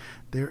 and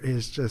there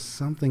is just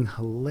something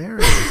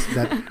hilarious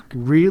that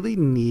really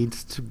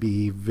needs to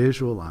be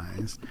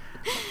visualized.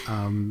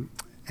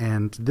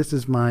 And this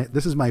is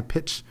my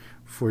pitch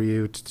for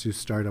you to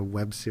start a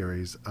web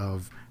series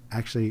of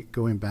actually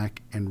going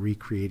back and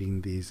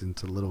recreating these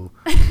into little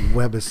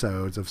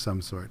webisodes of some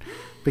sort,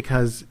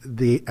 because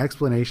the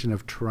explanation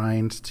of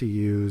trying to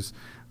use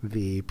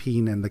the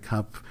peeing in the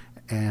cup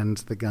and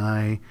the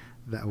guy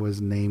that was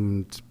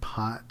named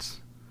Pot.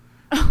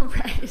 Oh,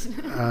 right.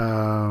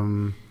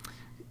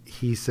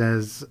 He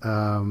says,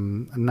 a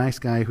nice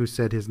guy who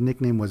said his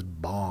nickname was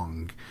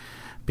Bong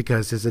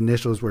because his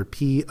initials were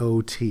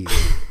P-O-T.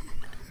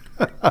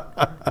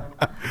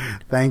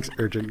 Thanks,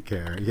 urgent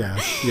care.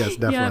 Yes,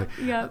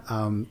 definitely. Yep.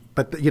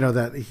 But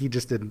that he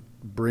just didn't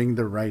bring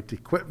the right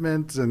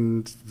equipment,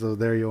 and so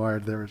there you are.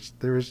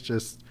 There is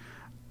just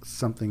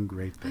something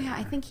great there. Oh, yeah,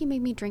 I think he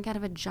made me drink out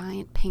of a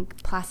giant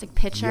pink plastic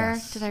pitcher.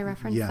 Yes. Did I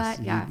reference yes.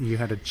 that? Yeah. You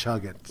had to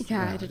chug it.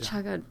 Yeah, I had to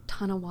chug a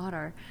ton of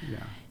water.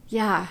 Yeah.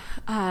 Yeah.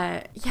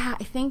 I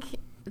think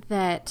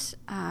that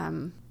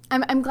I'm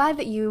glad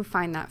that you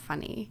find that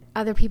funny.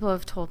 Other people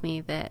have told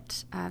me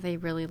that they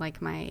really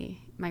like my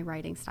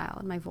writing style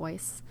and my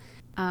voice,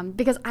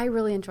 because I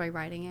really enjoy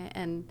writing it,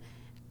 and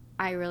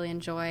I really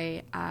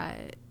enjoy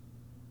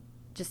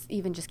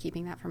just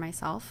keeping that for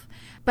myself.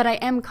 But I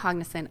am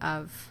cognizant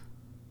of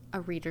a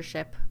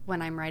readership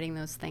when I'm writing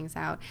those things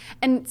out.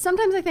 And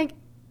sometimes I think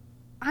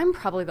I'm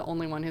probably the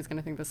only one who's going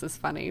to think this is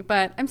funny,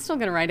 but I'm still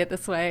going to write it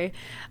this way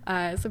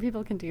so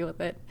people can deal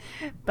with it.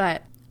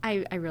 But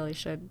I really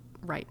should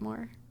write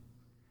more.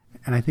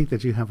 And I think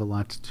that you have a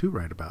lot to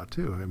write about,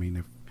 too. I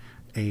mean,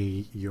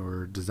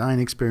 your design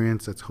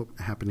experience that's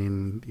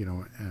happening,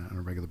 on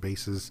a regular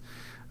basis,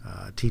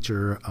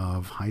 teacher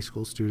of high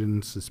school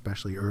students,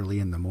 especially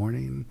early in the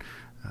morning.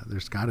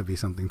 There's got to be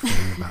something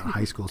funny about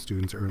high school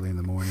students early in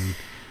the morning.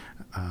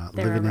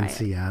 Living in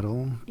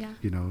Seattle,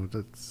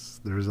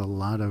 there's a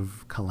lot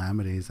of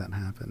calamities that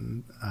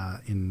happen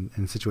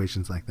in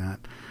situations like that.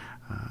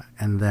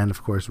 And then,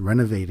 of course,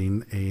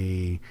 renovating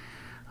a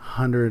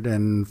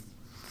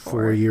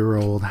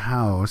 104-year-old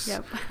house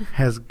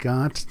has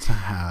got to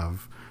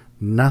have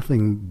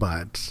nothing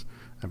but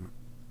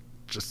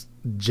just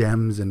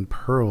gems and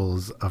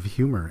pearls of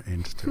humor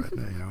into it.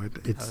 I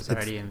was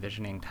already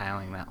envisioning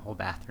tiling that whole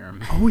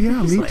bathroom. Oh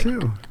yeah, me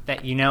too.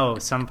 That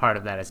some part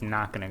of that is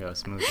not going to go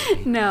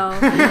smoothly. No,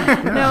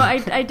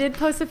 I did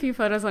post a few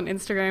photos on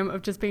Instagram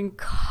of just being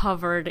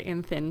covered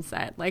in thin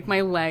set, like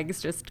my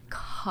legs just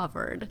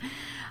covered,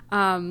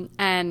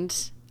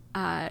 and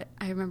I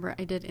remember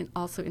I did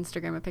also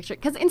Instagram a picture,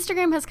 because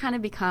Instagram has kind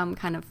of become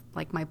kind of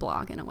like my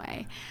blog in a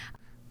way.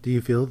 Do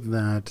you feel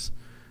that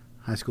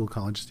high school,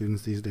 college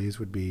students these days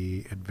would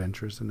be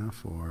adventurous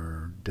enough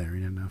or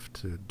daring enough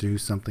to do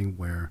something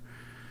where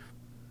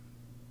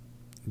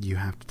you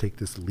have to take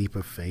this leap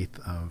of faith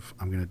of,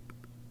 I'm going to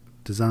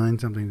design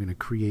something, I'm going to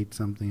create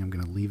something, I'm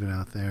going to leave it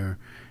out there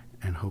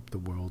and hope the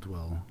world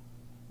will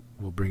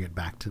bring it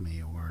back to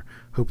me, or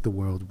hope the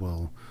world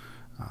will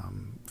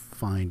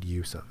find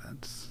use of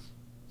it?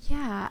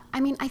 Yeah, I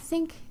mean, I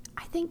think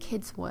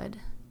kids would.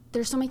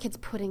 There's so many kids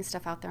putting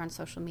stuff out there on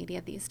social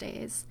media these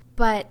days,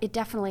 but it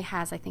definitely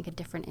has, I think, a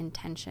different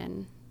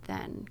intention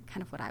than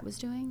kind of what I was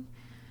doing.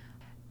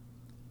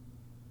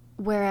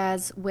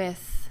 Whereas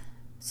with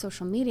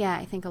social media,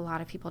 I think a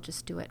lot of people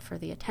just do it for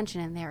the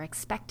attention, and they're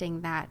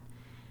expecting that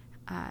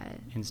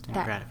instant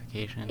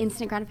gratification.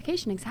 Instant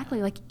gratification,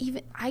 exactly. Like,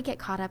 even I get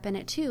caught up in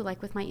it too.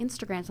 Like with my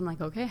Instagrams, I'm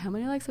like, okay, how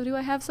many likes do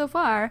I have so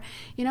far?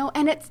 You know,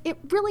 and it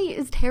really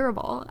is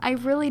terrible. I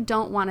really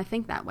don't want to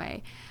think that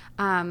way.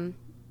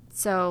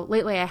 So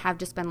lately I have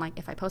just been like,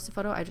 if I post a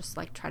photo, I just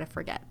like try to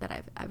forget that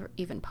I've ever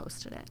even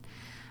posted it.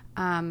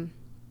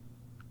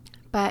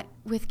 But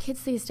with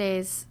kids these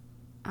days,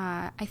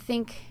 I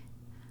think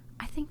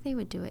they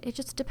would do it. It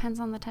just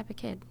depends on the type of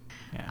kid.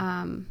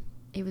 Yeah.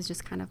 It was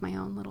just kind of my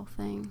own little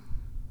thing.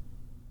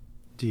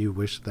 Do you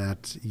wish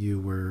that you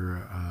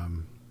were,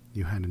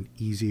 you had an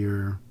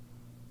easier,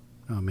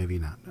 oh, maybe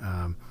not.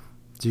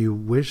 Do you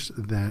wish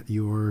that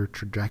your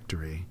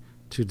trajectory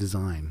to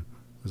design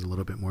was a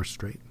little bit more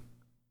straight?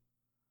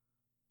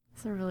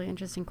 It's a really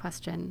interesting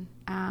question.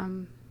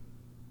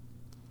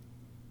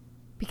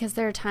 Because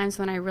there are times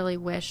when I really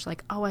wish,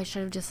 like, oh, I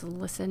should have just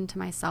listened to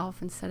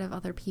myself instead of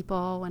other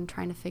people when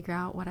trying to figure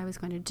out what I was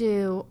going to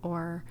do.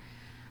 Or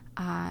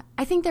I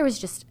think there was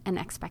just an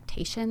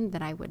expectation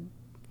that I would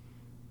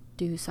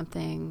do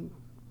something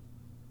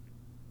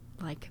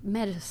like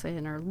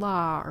medicine or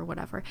law or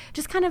whatever.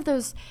 Just kind of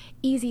those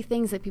easy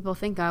things that people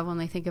think of when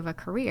they think of a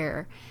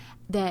career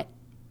that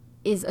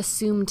is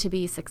assumed to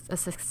be a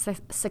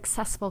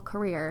successful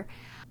career.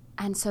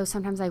 And so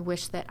sometimes I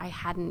wish that I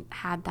hadn't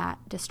had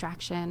that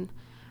distraction.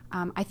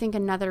 I think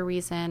another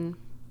reason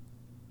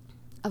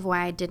of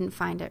why I didn't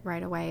find it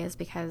right away is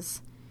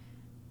because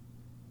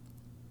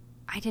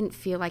I didn't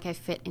feel like I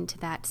fit into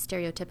that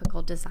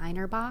stereotypical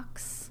designer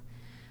box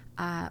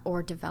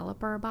or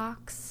developer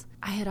box.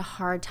 I had a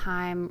hard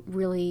time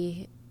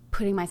really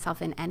putting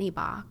myself in any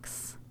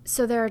box.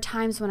 So there are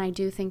times when I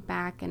do think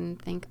back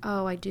and think,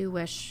 oh, I do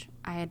wish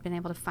I had been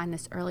able to find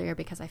this earlier,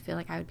 because I feel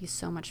like I would be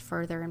so much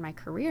further in my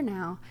career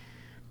now.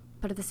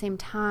 But at the same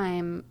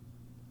time,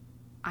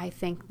 I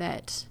think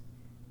that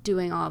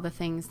doing all the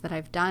things that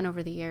I've done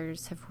over the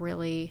years have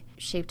really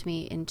shaped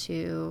me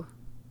into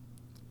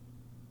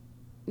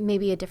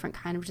maybe a different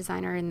kind of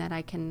designer, in that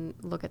I can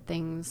look at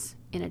things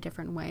in a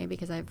different way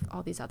because I have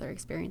all these other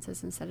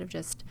experiences instead of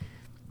just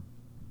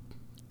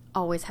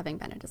always having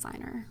been a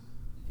designer.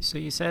 So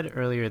you said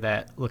earlier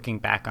that looking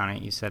back on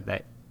it, you said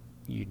that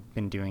you'd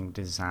been doing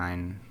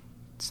design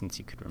since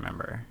you could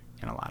remember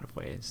in a lot of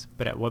ways.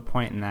 But at what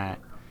point in that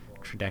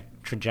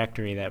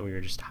trajectory that we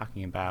were just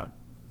talking about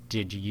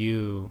did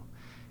you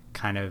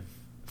kind of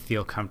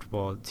feel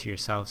comfortable to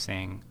yourself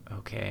saying,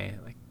 okay,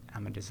 like,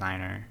 I'm a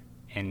designer,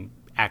 and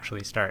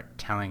actually start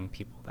telling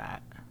people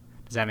that?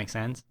 Does that make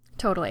sense?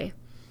 Totally.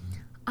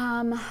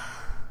 I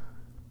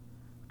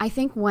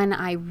think when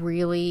I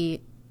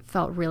really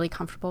felt really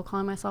comfortable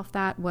calling myself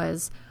that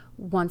was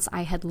once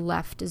I had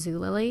left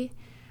Zulily,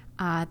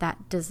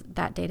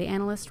 that data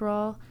analyst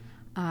role,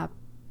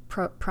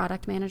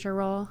 product manager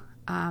role,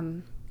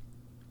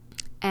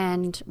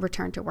 and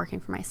returned to working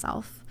for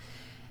myself.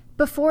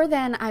 Before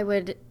then, I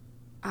would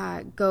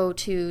go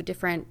to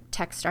different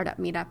tech startup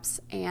meetups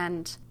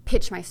and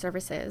pitch my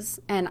services.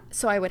 And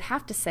so I would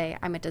have to say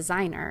I'm a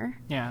designer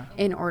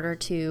in order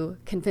to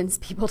convince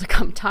people to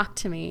come talk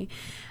to me.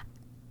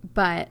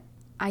 But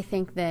I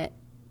think that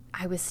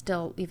I was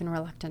still even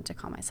reluctant to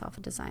call myself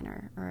a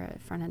designer or a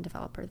front-end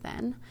developer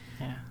then.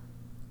 Yeah.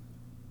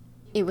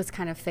 It was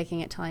kind of faking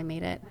it till I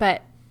made it.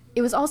 But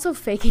it was also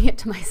faking it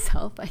to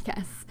myself, I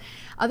guess.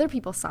 Other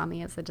people saw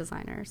me as a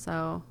designer,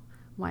 so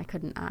why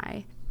couldn't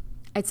I?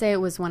 I'd say it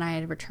was when I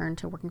had returned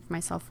to working for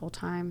myself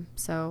full-time.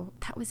 So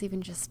that was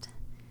even just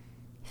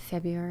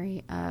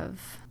February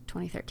of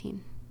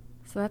 2013.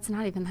 So that's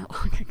not even that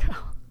long ago.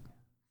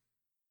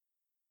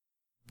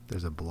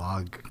 There's a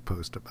blog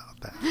post about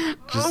that.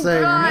 Just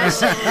saying.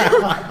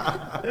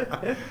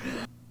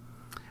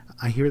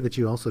 I hear that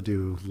you also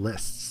do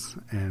lists.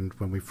 And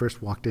when we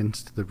first walked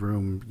into the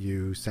room,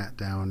 you sat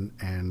down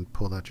and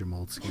pulled out your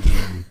Moleskine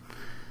and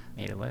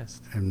made a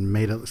list.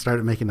 And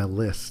started making a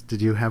list.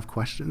 Did you have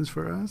questions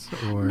for us?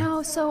 Or?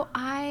 No, so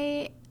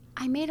I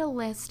made a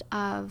list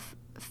of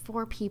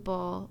 4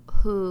 people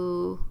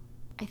who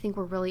I think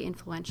were really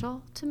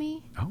influential to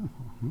me. Oh,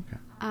 okay.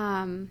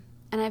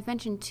 And I've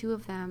mentioned 2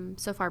 of them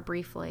so far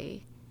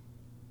briefly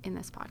in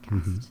this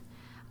podcast. Mm-hmm.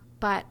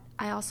 But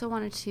I also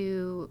wanted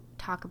to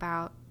talk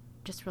about,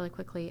 just really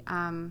quickly,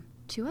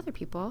 two other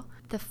people.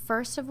 The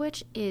first of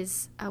which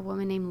is a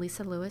woman named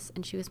Lisa Lewis,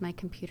 and she was my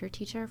computer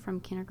teacher from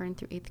kindergarten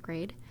through 8th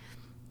grade.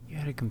 You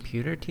had a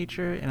computer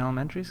teacher in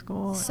elementary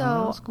school? So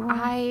middle school?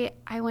 I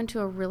went to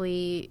a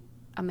really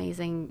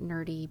amazing,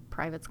 nerdy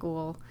private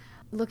school.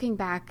 Looking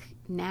back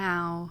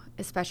now,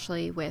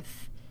 especially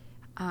with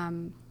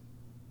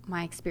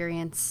my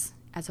experience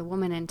as a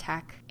woman in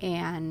tech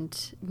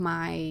and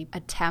my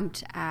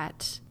attempt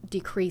at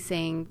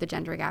decreasing the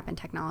gender gap in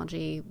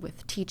technology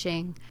with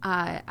teaching,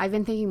 I've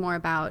been thinking more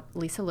about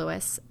Lisa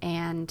Lewis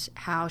and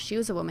how she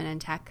was a woman in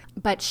tech.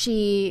 But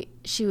she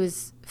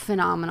was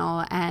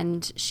phenomenal,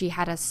 and she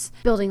had us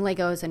building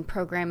Legos and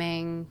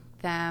programming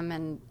them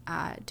and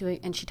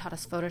and she taught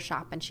us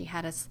Photoshop, and she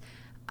had us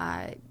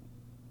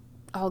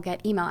all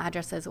get email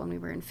addresses when we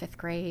were in 5th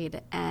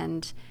grade.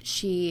 And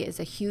she is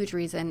a huge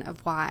reason of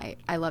why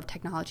I love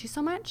technology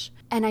so much.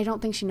 And I don't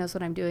think she knows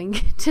what I'm doing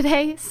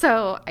today,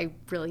 so I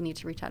really need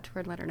to reach out to her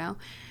and let her know.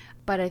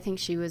 But I think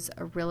she was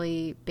a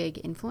really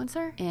big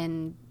influencer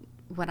in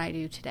what I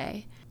do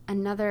today.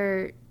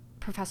 Another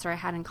professor I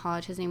had in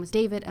college, his name was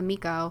David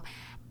Amico,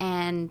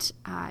 and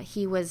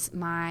he was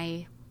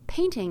my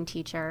painting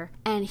teacher,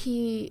 and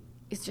he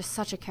is just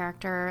such a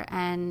character,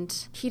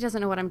 and he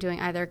doesn't know what I'm doing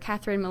either.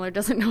 Catherine Miller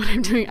doesn't know what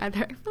I'm doing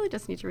either. I really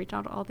just need to reach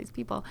out to all these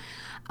people.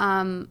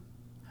 How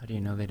do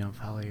you know they don't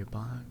follow your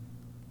blog?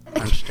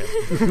 I'm just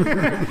joking.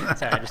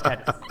 Sorry, I just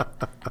had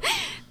to.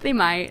 They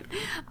might.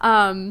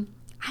 I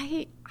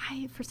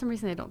for some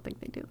reason I don't think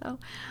they do though.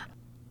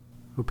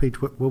 Well, Paige,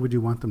 what would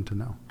you want them to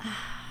know?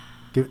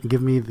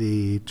 Give me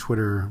the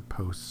Twitter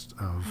post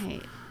of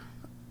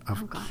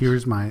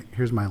here's my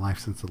life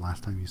since the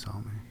last time you saw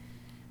me.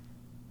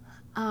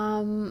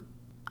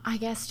 I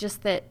guess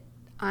just that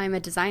I'm a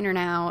designer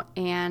now,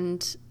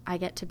 and I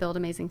get to build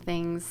amazing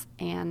things,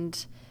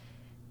 and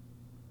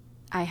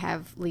I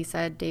have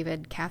Lisa,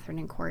 David, Catherine,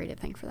 and Corey to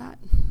thank for that.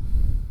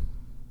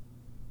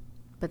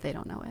 But they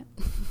don't know it.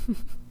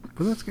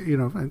 Well, that's good.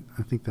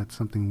 I think that's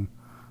something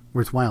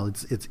worthwhile.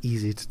 It's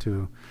easy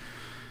to.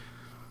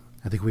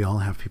 I think we all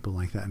have people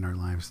like that in our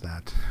lives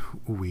that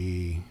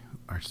we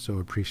are so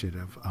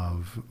appreciative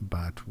of,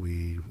 but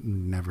we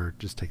never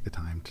just take the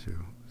time to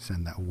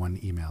send that one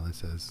email that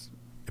says,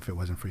 if it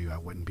wasn't for you, I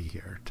wouldn't be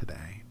here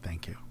today.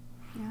 Thank you.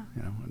 Yeah.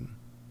 And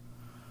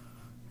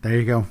there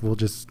you go. We'll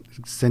just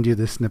send you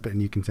this snippet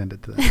and you can send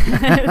it to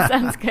them.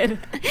 Sounds good.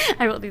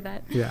 I will do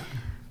that. Yeah.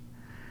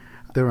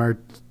 There are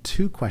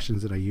two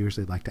questions that I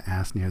usually like to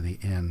ask near the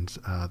end.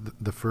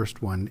 The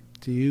first one,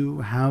 do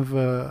you have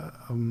a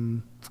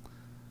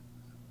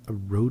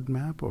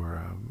roadmap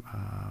or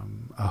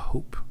a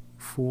hope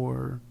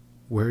for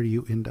where do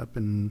you end up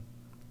in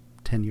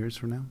 10 years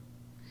from now?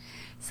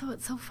 So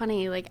it's so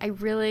funny. I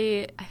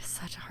have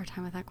such a hard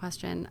time with that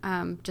question,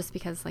 just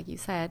because, like you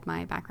said,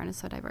 my background is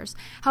so diverse.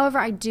 However,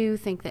 I do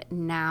think that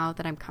now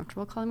that I'm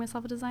comfortable calling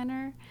myself a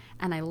designer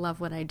and I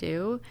love what I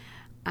do,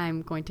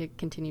 I'm going to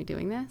continue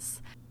doing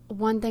this.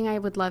 One thing I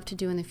would love to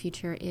do in the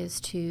future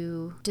is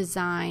to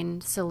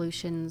design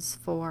solutions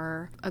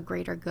for a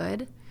greater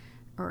good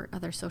or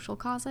other social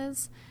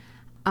causes.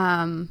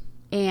 And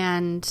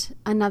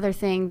another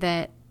thing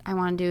that I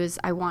want to do is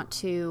I want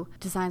to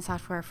design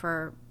software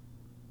for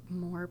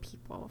more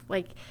people,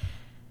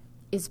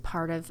 is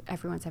part of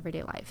everyone's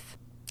everyday life.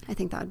 I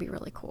think that would be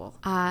really cool.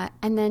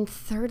 And then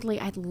thirdly,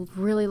 I'd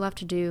really love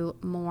to do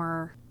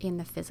more in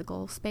the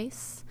physical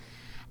space.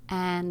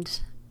 And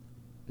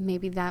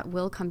maybe that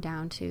will come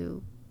down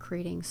to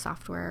creating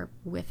software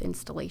with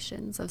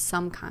installations of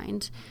some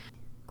kind.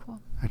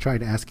 Cool. I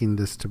tried asking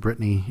this to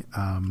Brittany,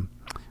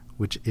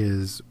 which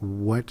is,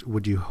 what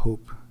would you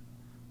hope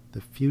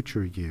the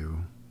future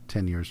you,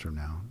 10 years from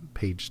now,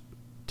 Paige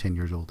 10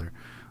 years older,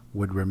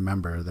 would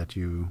remember that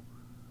you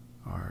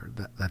are,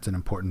 that's an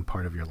important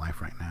part of your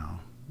life right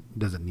now? It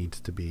doesn't need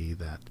to be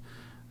that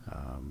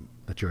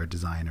that you're a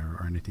designer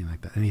or anything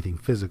like that, anything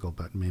physical,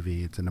 but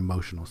maybe it's an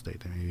emotional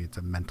state, maybe it's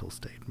a mental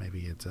state,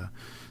 maybe it's a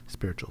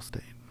spiritual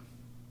state.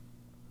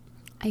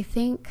 I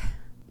think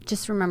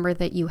just remember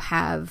that you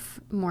have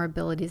more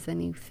abilities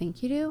than you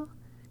think you do,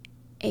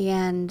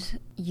 and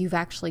you've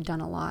actually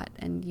done a lot,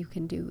 and you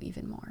can do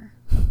even more.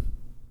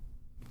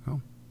 Oh.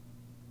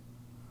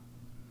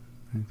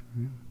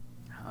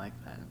 I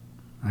like that.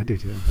 I do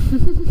too.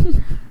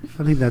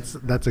 I think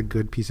that's a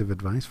good piece of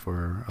advice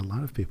for a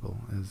lot of people,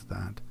 is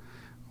that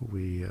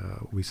we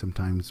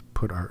sometimes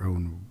put our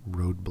own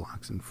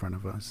roadblocks in front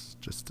of us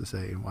just to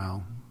say,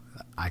 well,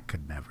 I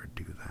could never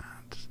do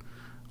that,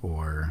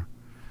 or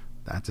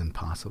that's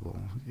impossible.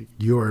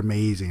 You're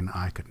amazing.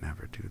 I could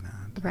never do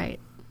that. Right.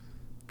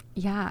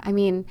 Yeah. I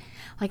mean,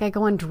 I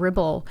go on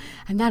Dribbble,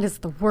 and that is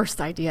the worst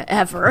idea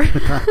ever.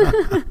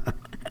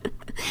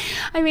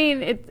 I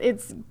mean,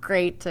 it's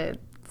great to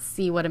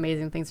see what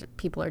amazing things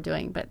people are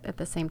doing, but at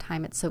the same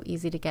time, it's so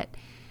easy to get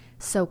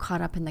so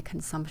caught up in the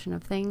consumption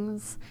of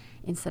things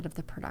instead of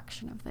the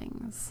production of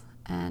things.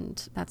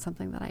 And that's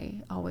something that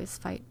I always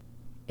fight.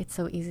 It's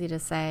so easy to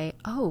say,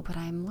 oh, but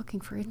I'm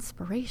looking for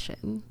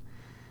inspiration,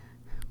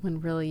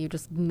 when really you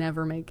just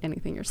never make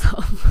anything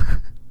yourself.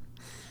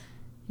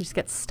 You just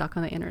get stuck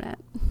on the internet.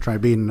 Try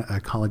being a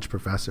college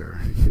professor.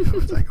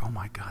 It's like, oh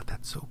my God,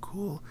 that's so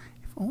cool.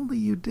 If only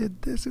you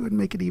did this, it would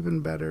make it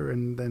even better.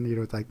 And then,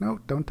 it's like, no,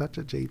 don't touch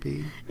it,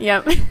 JP.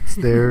 Yep. It's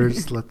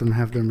theirs. Let them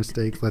have their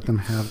mistakes. Let them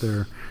have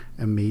their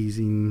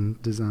amazing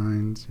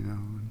designs,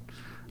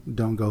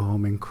 Don't go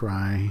home and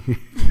cry.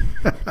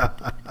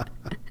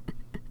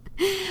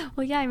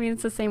 Well, yeah, I mean,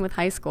 it's the same with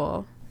high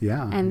school.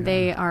 Yeah. And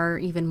they are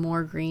even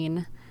more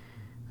green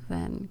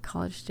than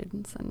college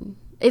students. And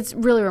it's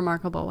really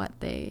remarkable what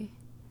they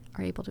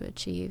are able to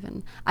achieve.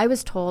 And I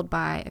was told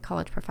by a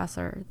college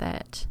professor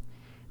that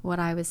what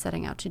I was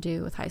setting out to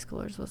do with high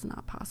schoolers was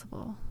not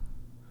possible.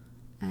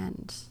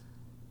 And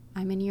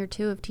I'm in year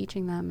 2 of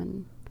teaching them,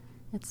 and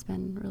it's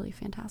been really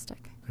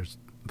fantastic. There's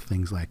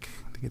things like,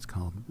 I think it's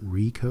called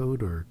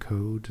Recode or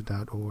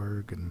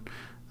code.org, and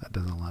that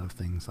does a lot of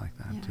things like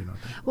that. Yeah.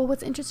 That? Well,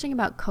 what's interesting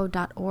about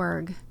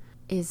code.org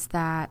is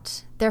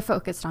that they're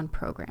focused on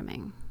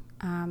programming,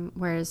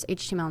 whereas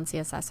HTML and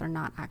CSS are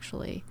not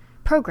actually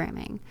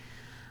programming.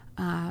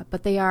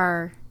 But they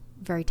are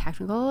very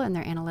technical and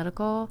they're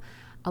analytical.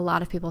 A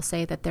lot of people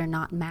say that they're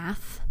not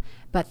math,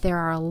 but there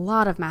are a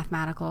lot of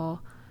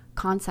mathematical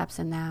concepts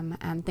in them,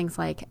 and things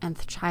like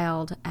nth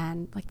child,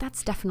 and like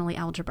that's definitely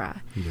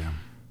algebra. Yeah.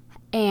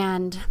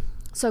 And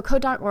so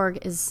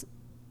code.org is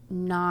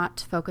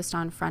not focused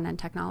on front-end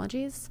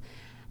technologies.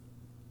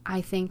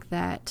 I think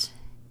that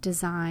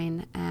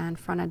design and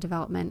front-end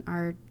development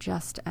are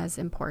just as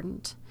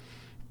important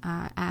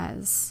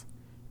as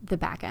the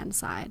back-end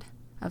side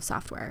of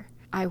software.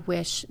 I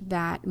wish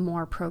that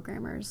more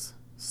programmers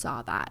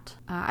saw that.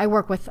 I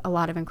work with a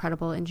lot of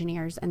incredible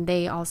engineers, and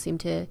they all seem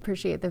to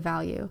appreciate the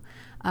value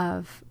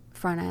of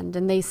front-end,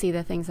 and they see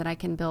the things that I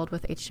can build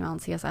with HTML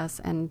and CSS,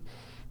 and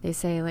they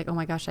say, like, oh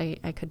my gosh, I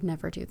could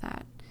never do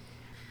that.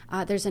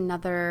 There's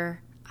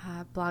another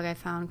blog I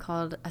found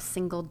called A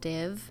Single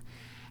Div,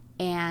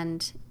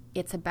 and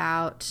it's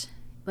about,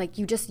 like,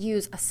 you just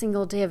use a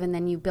single div and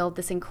then you build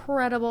this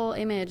incredible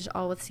image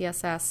all with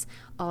CSS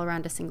all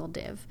around a single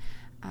div,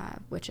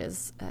 which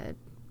is a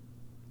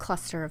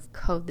cluster of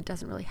code that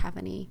doesn't really have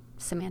any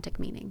semantic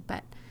meaning,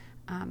 but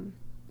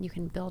you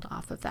can build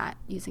off of that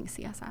using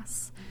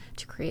CSS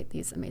to create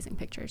these amazing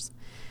pictures.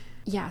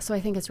 Yeah, so I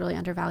think it's really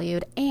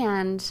undervalued,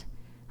 and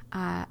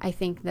I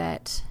think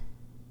that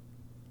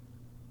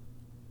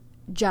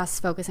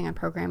just focusing on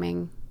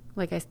programming,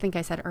 like I think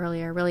I said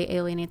earlier, really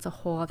alienates a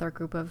whole other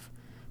group of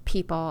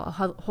people, a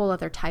whole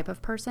other type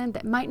of person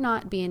that might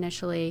not be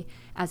initially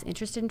as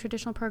interested in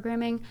traditional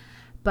programming,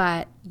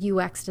 but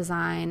UX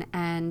design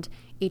and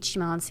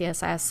HTML and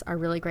CSS are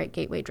really great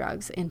gateway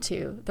drugs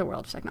into the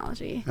world of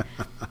technology.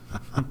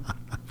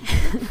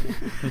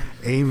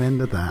 Amen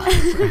to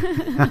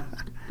that.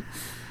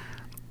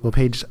 Well,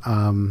 Paige,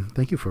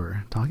 thank you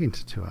for talking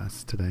to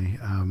us today.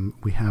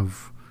 We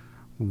have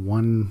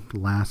one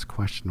last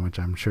question, which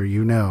I'm sure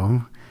you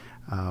know.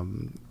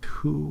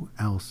 Who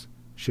else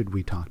should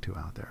we talk to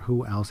out there?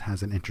 Who else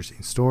has an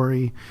interesting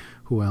story?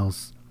 Who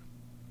else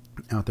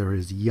out there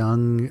is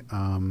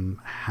young,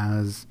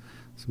 has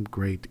some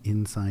great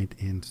insight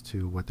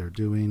into what they're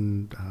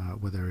doing,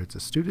 whether it's a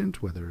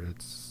student, whether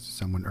it's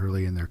someone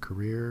early in their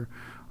career,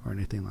 or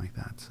anything like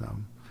that. So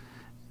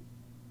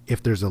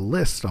if there's a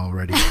list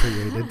already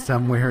created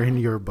somewhere in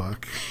your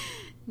book.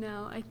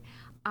 No,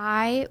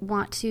 I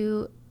want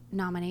to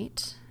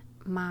nominate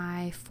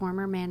my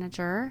former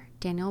manager,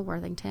 Daniel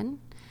Worthington.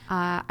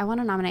 I want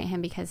to nominate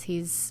him because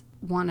he's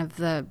one of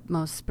the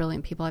most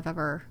brilliant people I've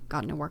ever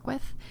gotten to work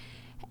with.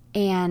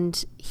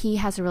 And he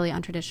has a really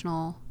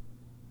untraditional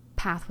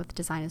path with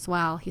design as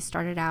well. He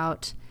started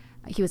out,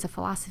 he was a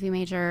philosophy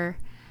major,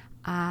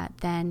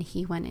 then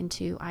he went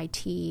into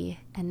IT,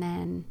 and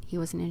then he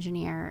was an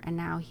engineer, and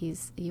now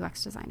he's a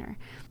UX designer.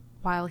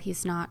 While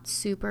he's not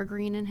super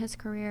green in his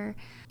career,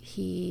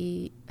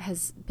 he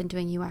has been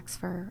doing UX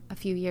for a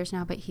few years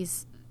now, but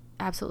he's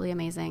absolutely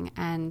amazing,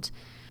 and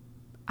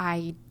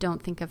I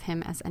don't think of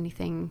him as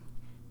anything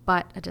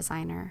but a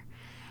designer.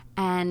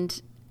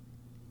 And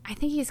I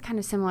think he's kind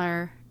of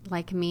similar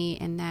like me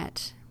in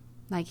that,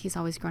 like, he's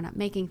always grown up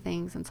making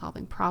things and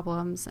solving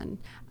problems. And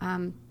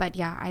but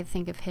yeah, I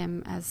think of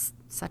him as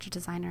such a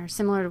designer,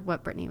 similar to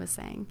what Brittany was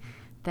saying,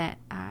 that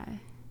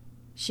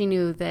she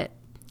knew that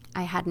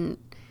I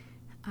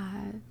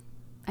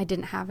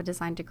didn't have a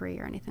design degree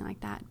or anything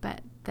like that,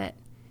 but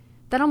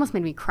that almost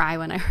made me cry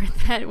when I heard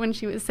that, when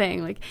she was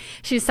saying, like,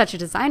 she's such a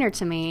designer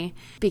to me,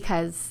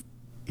 because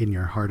in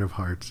your heart of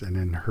hearts and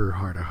in her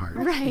heart of hearts.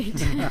 Right.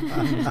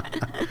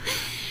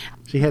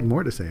 She had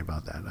more to say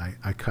about that.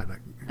 I cut a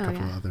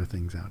couple of other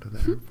things out of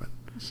there. But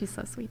she's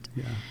so sweet.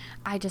 Yeah.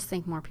 I just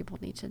think more people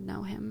need to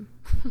know him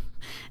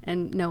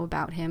and know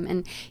about him.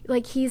 And,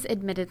 like, he's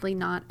admittedly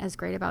not as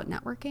great about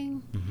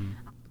networking,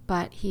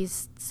 but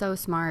he's so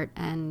smart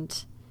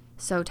and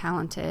so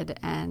talented,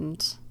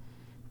 and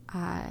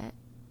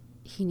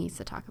he needs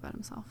to talk about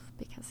himself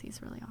because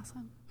he's really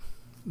awesome.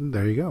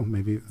 There you go.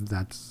 Maybe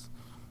that's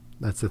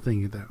That's the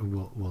thing that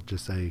we'll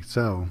just say.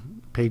 So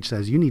Paige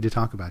says you need to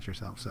talk about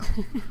yourself. So 5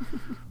 And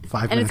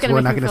minutes. it's We're going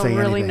to not make me going to feel say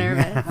really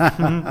anything.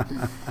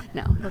 nervous.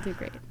 No, he'll do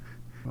great.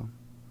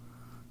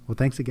 Well,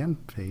 thanks again,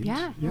 Paige.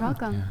 Yeah, you're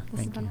welcome. Yeah, This has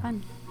thank been you.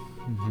 fun.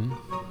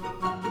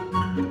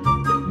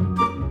 Mm-hmm.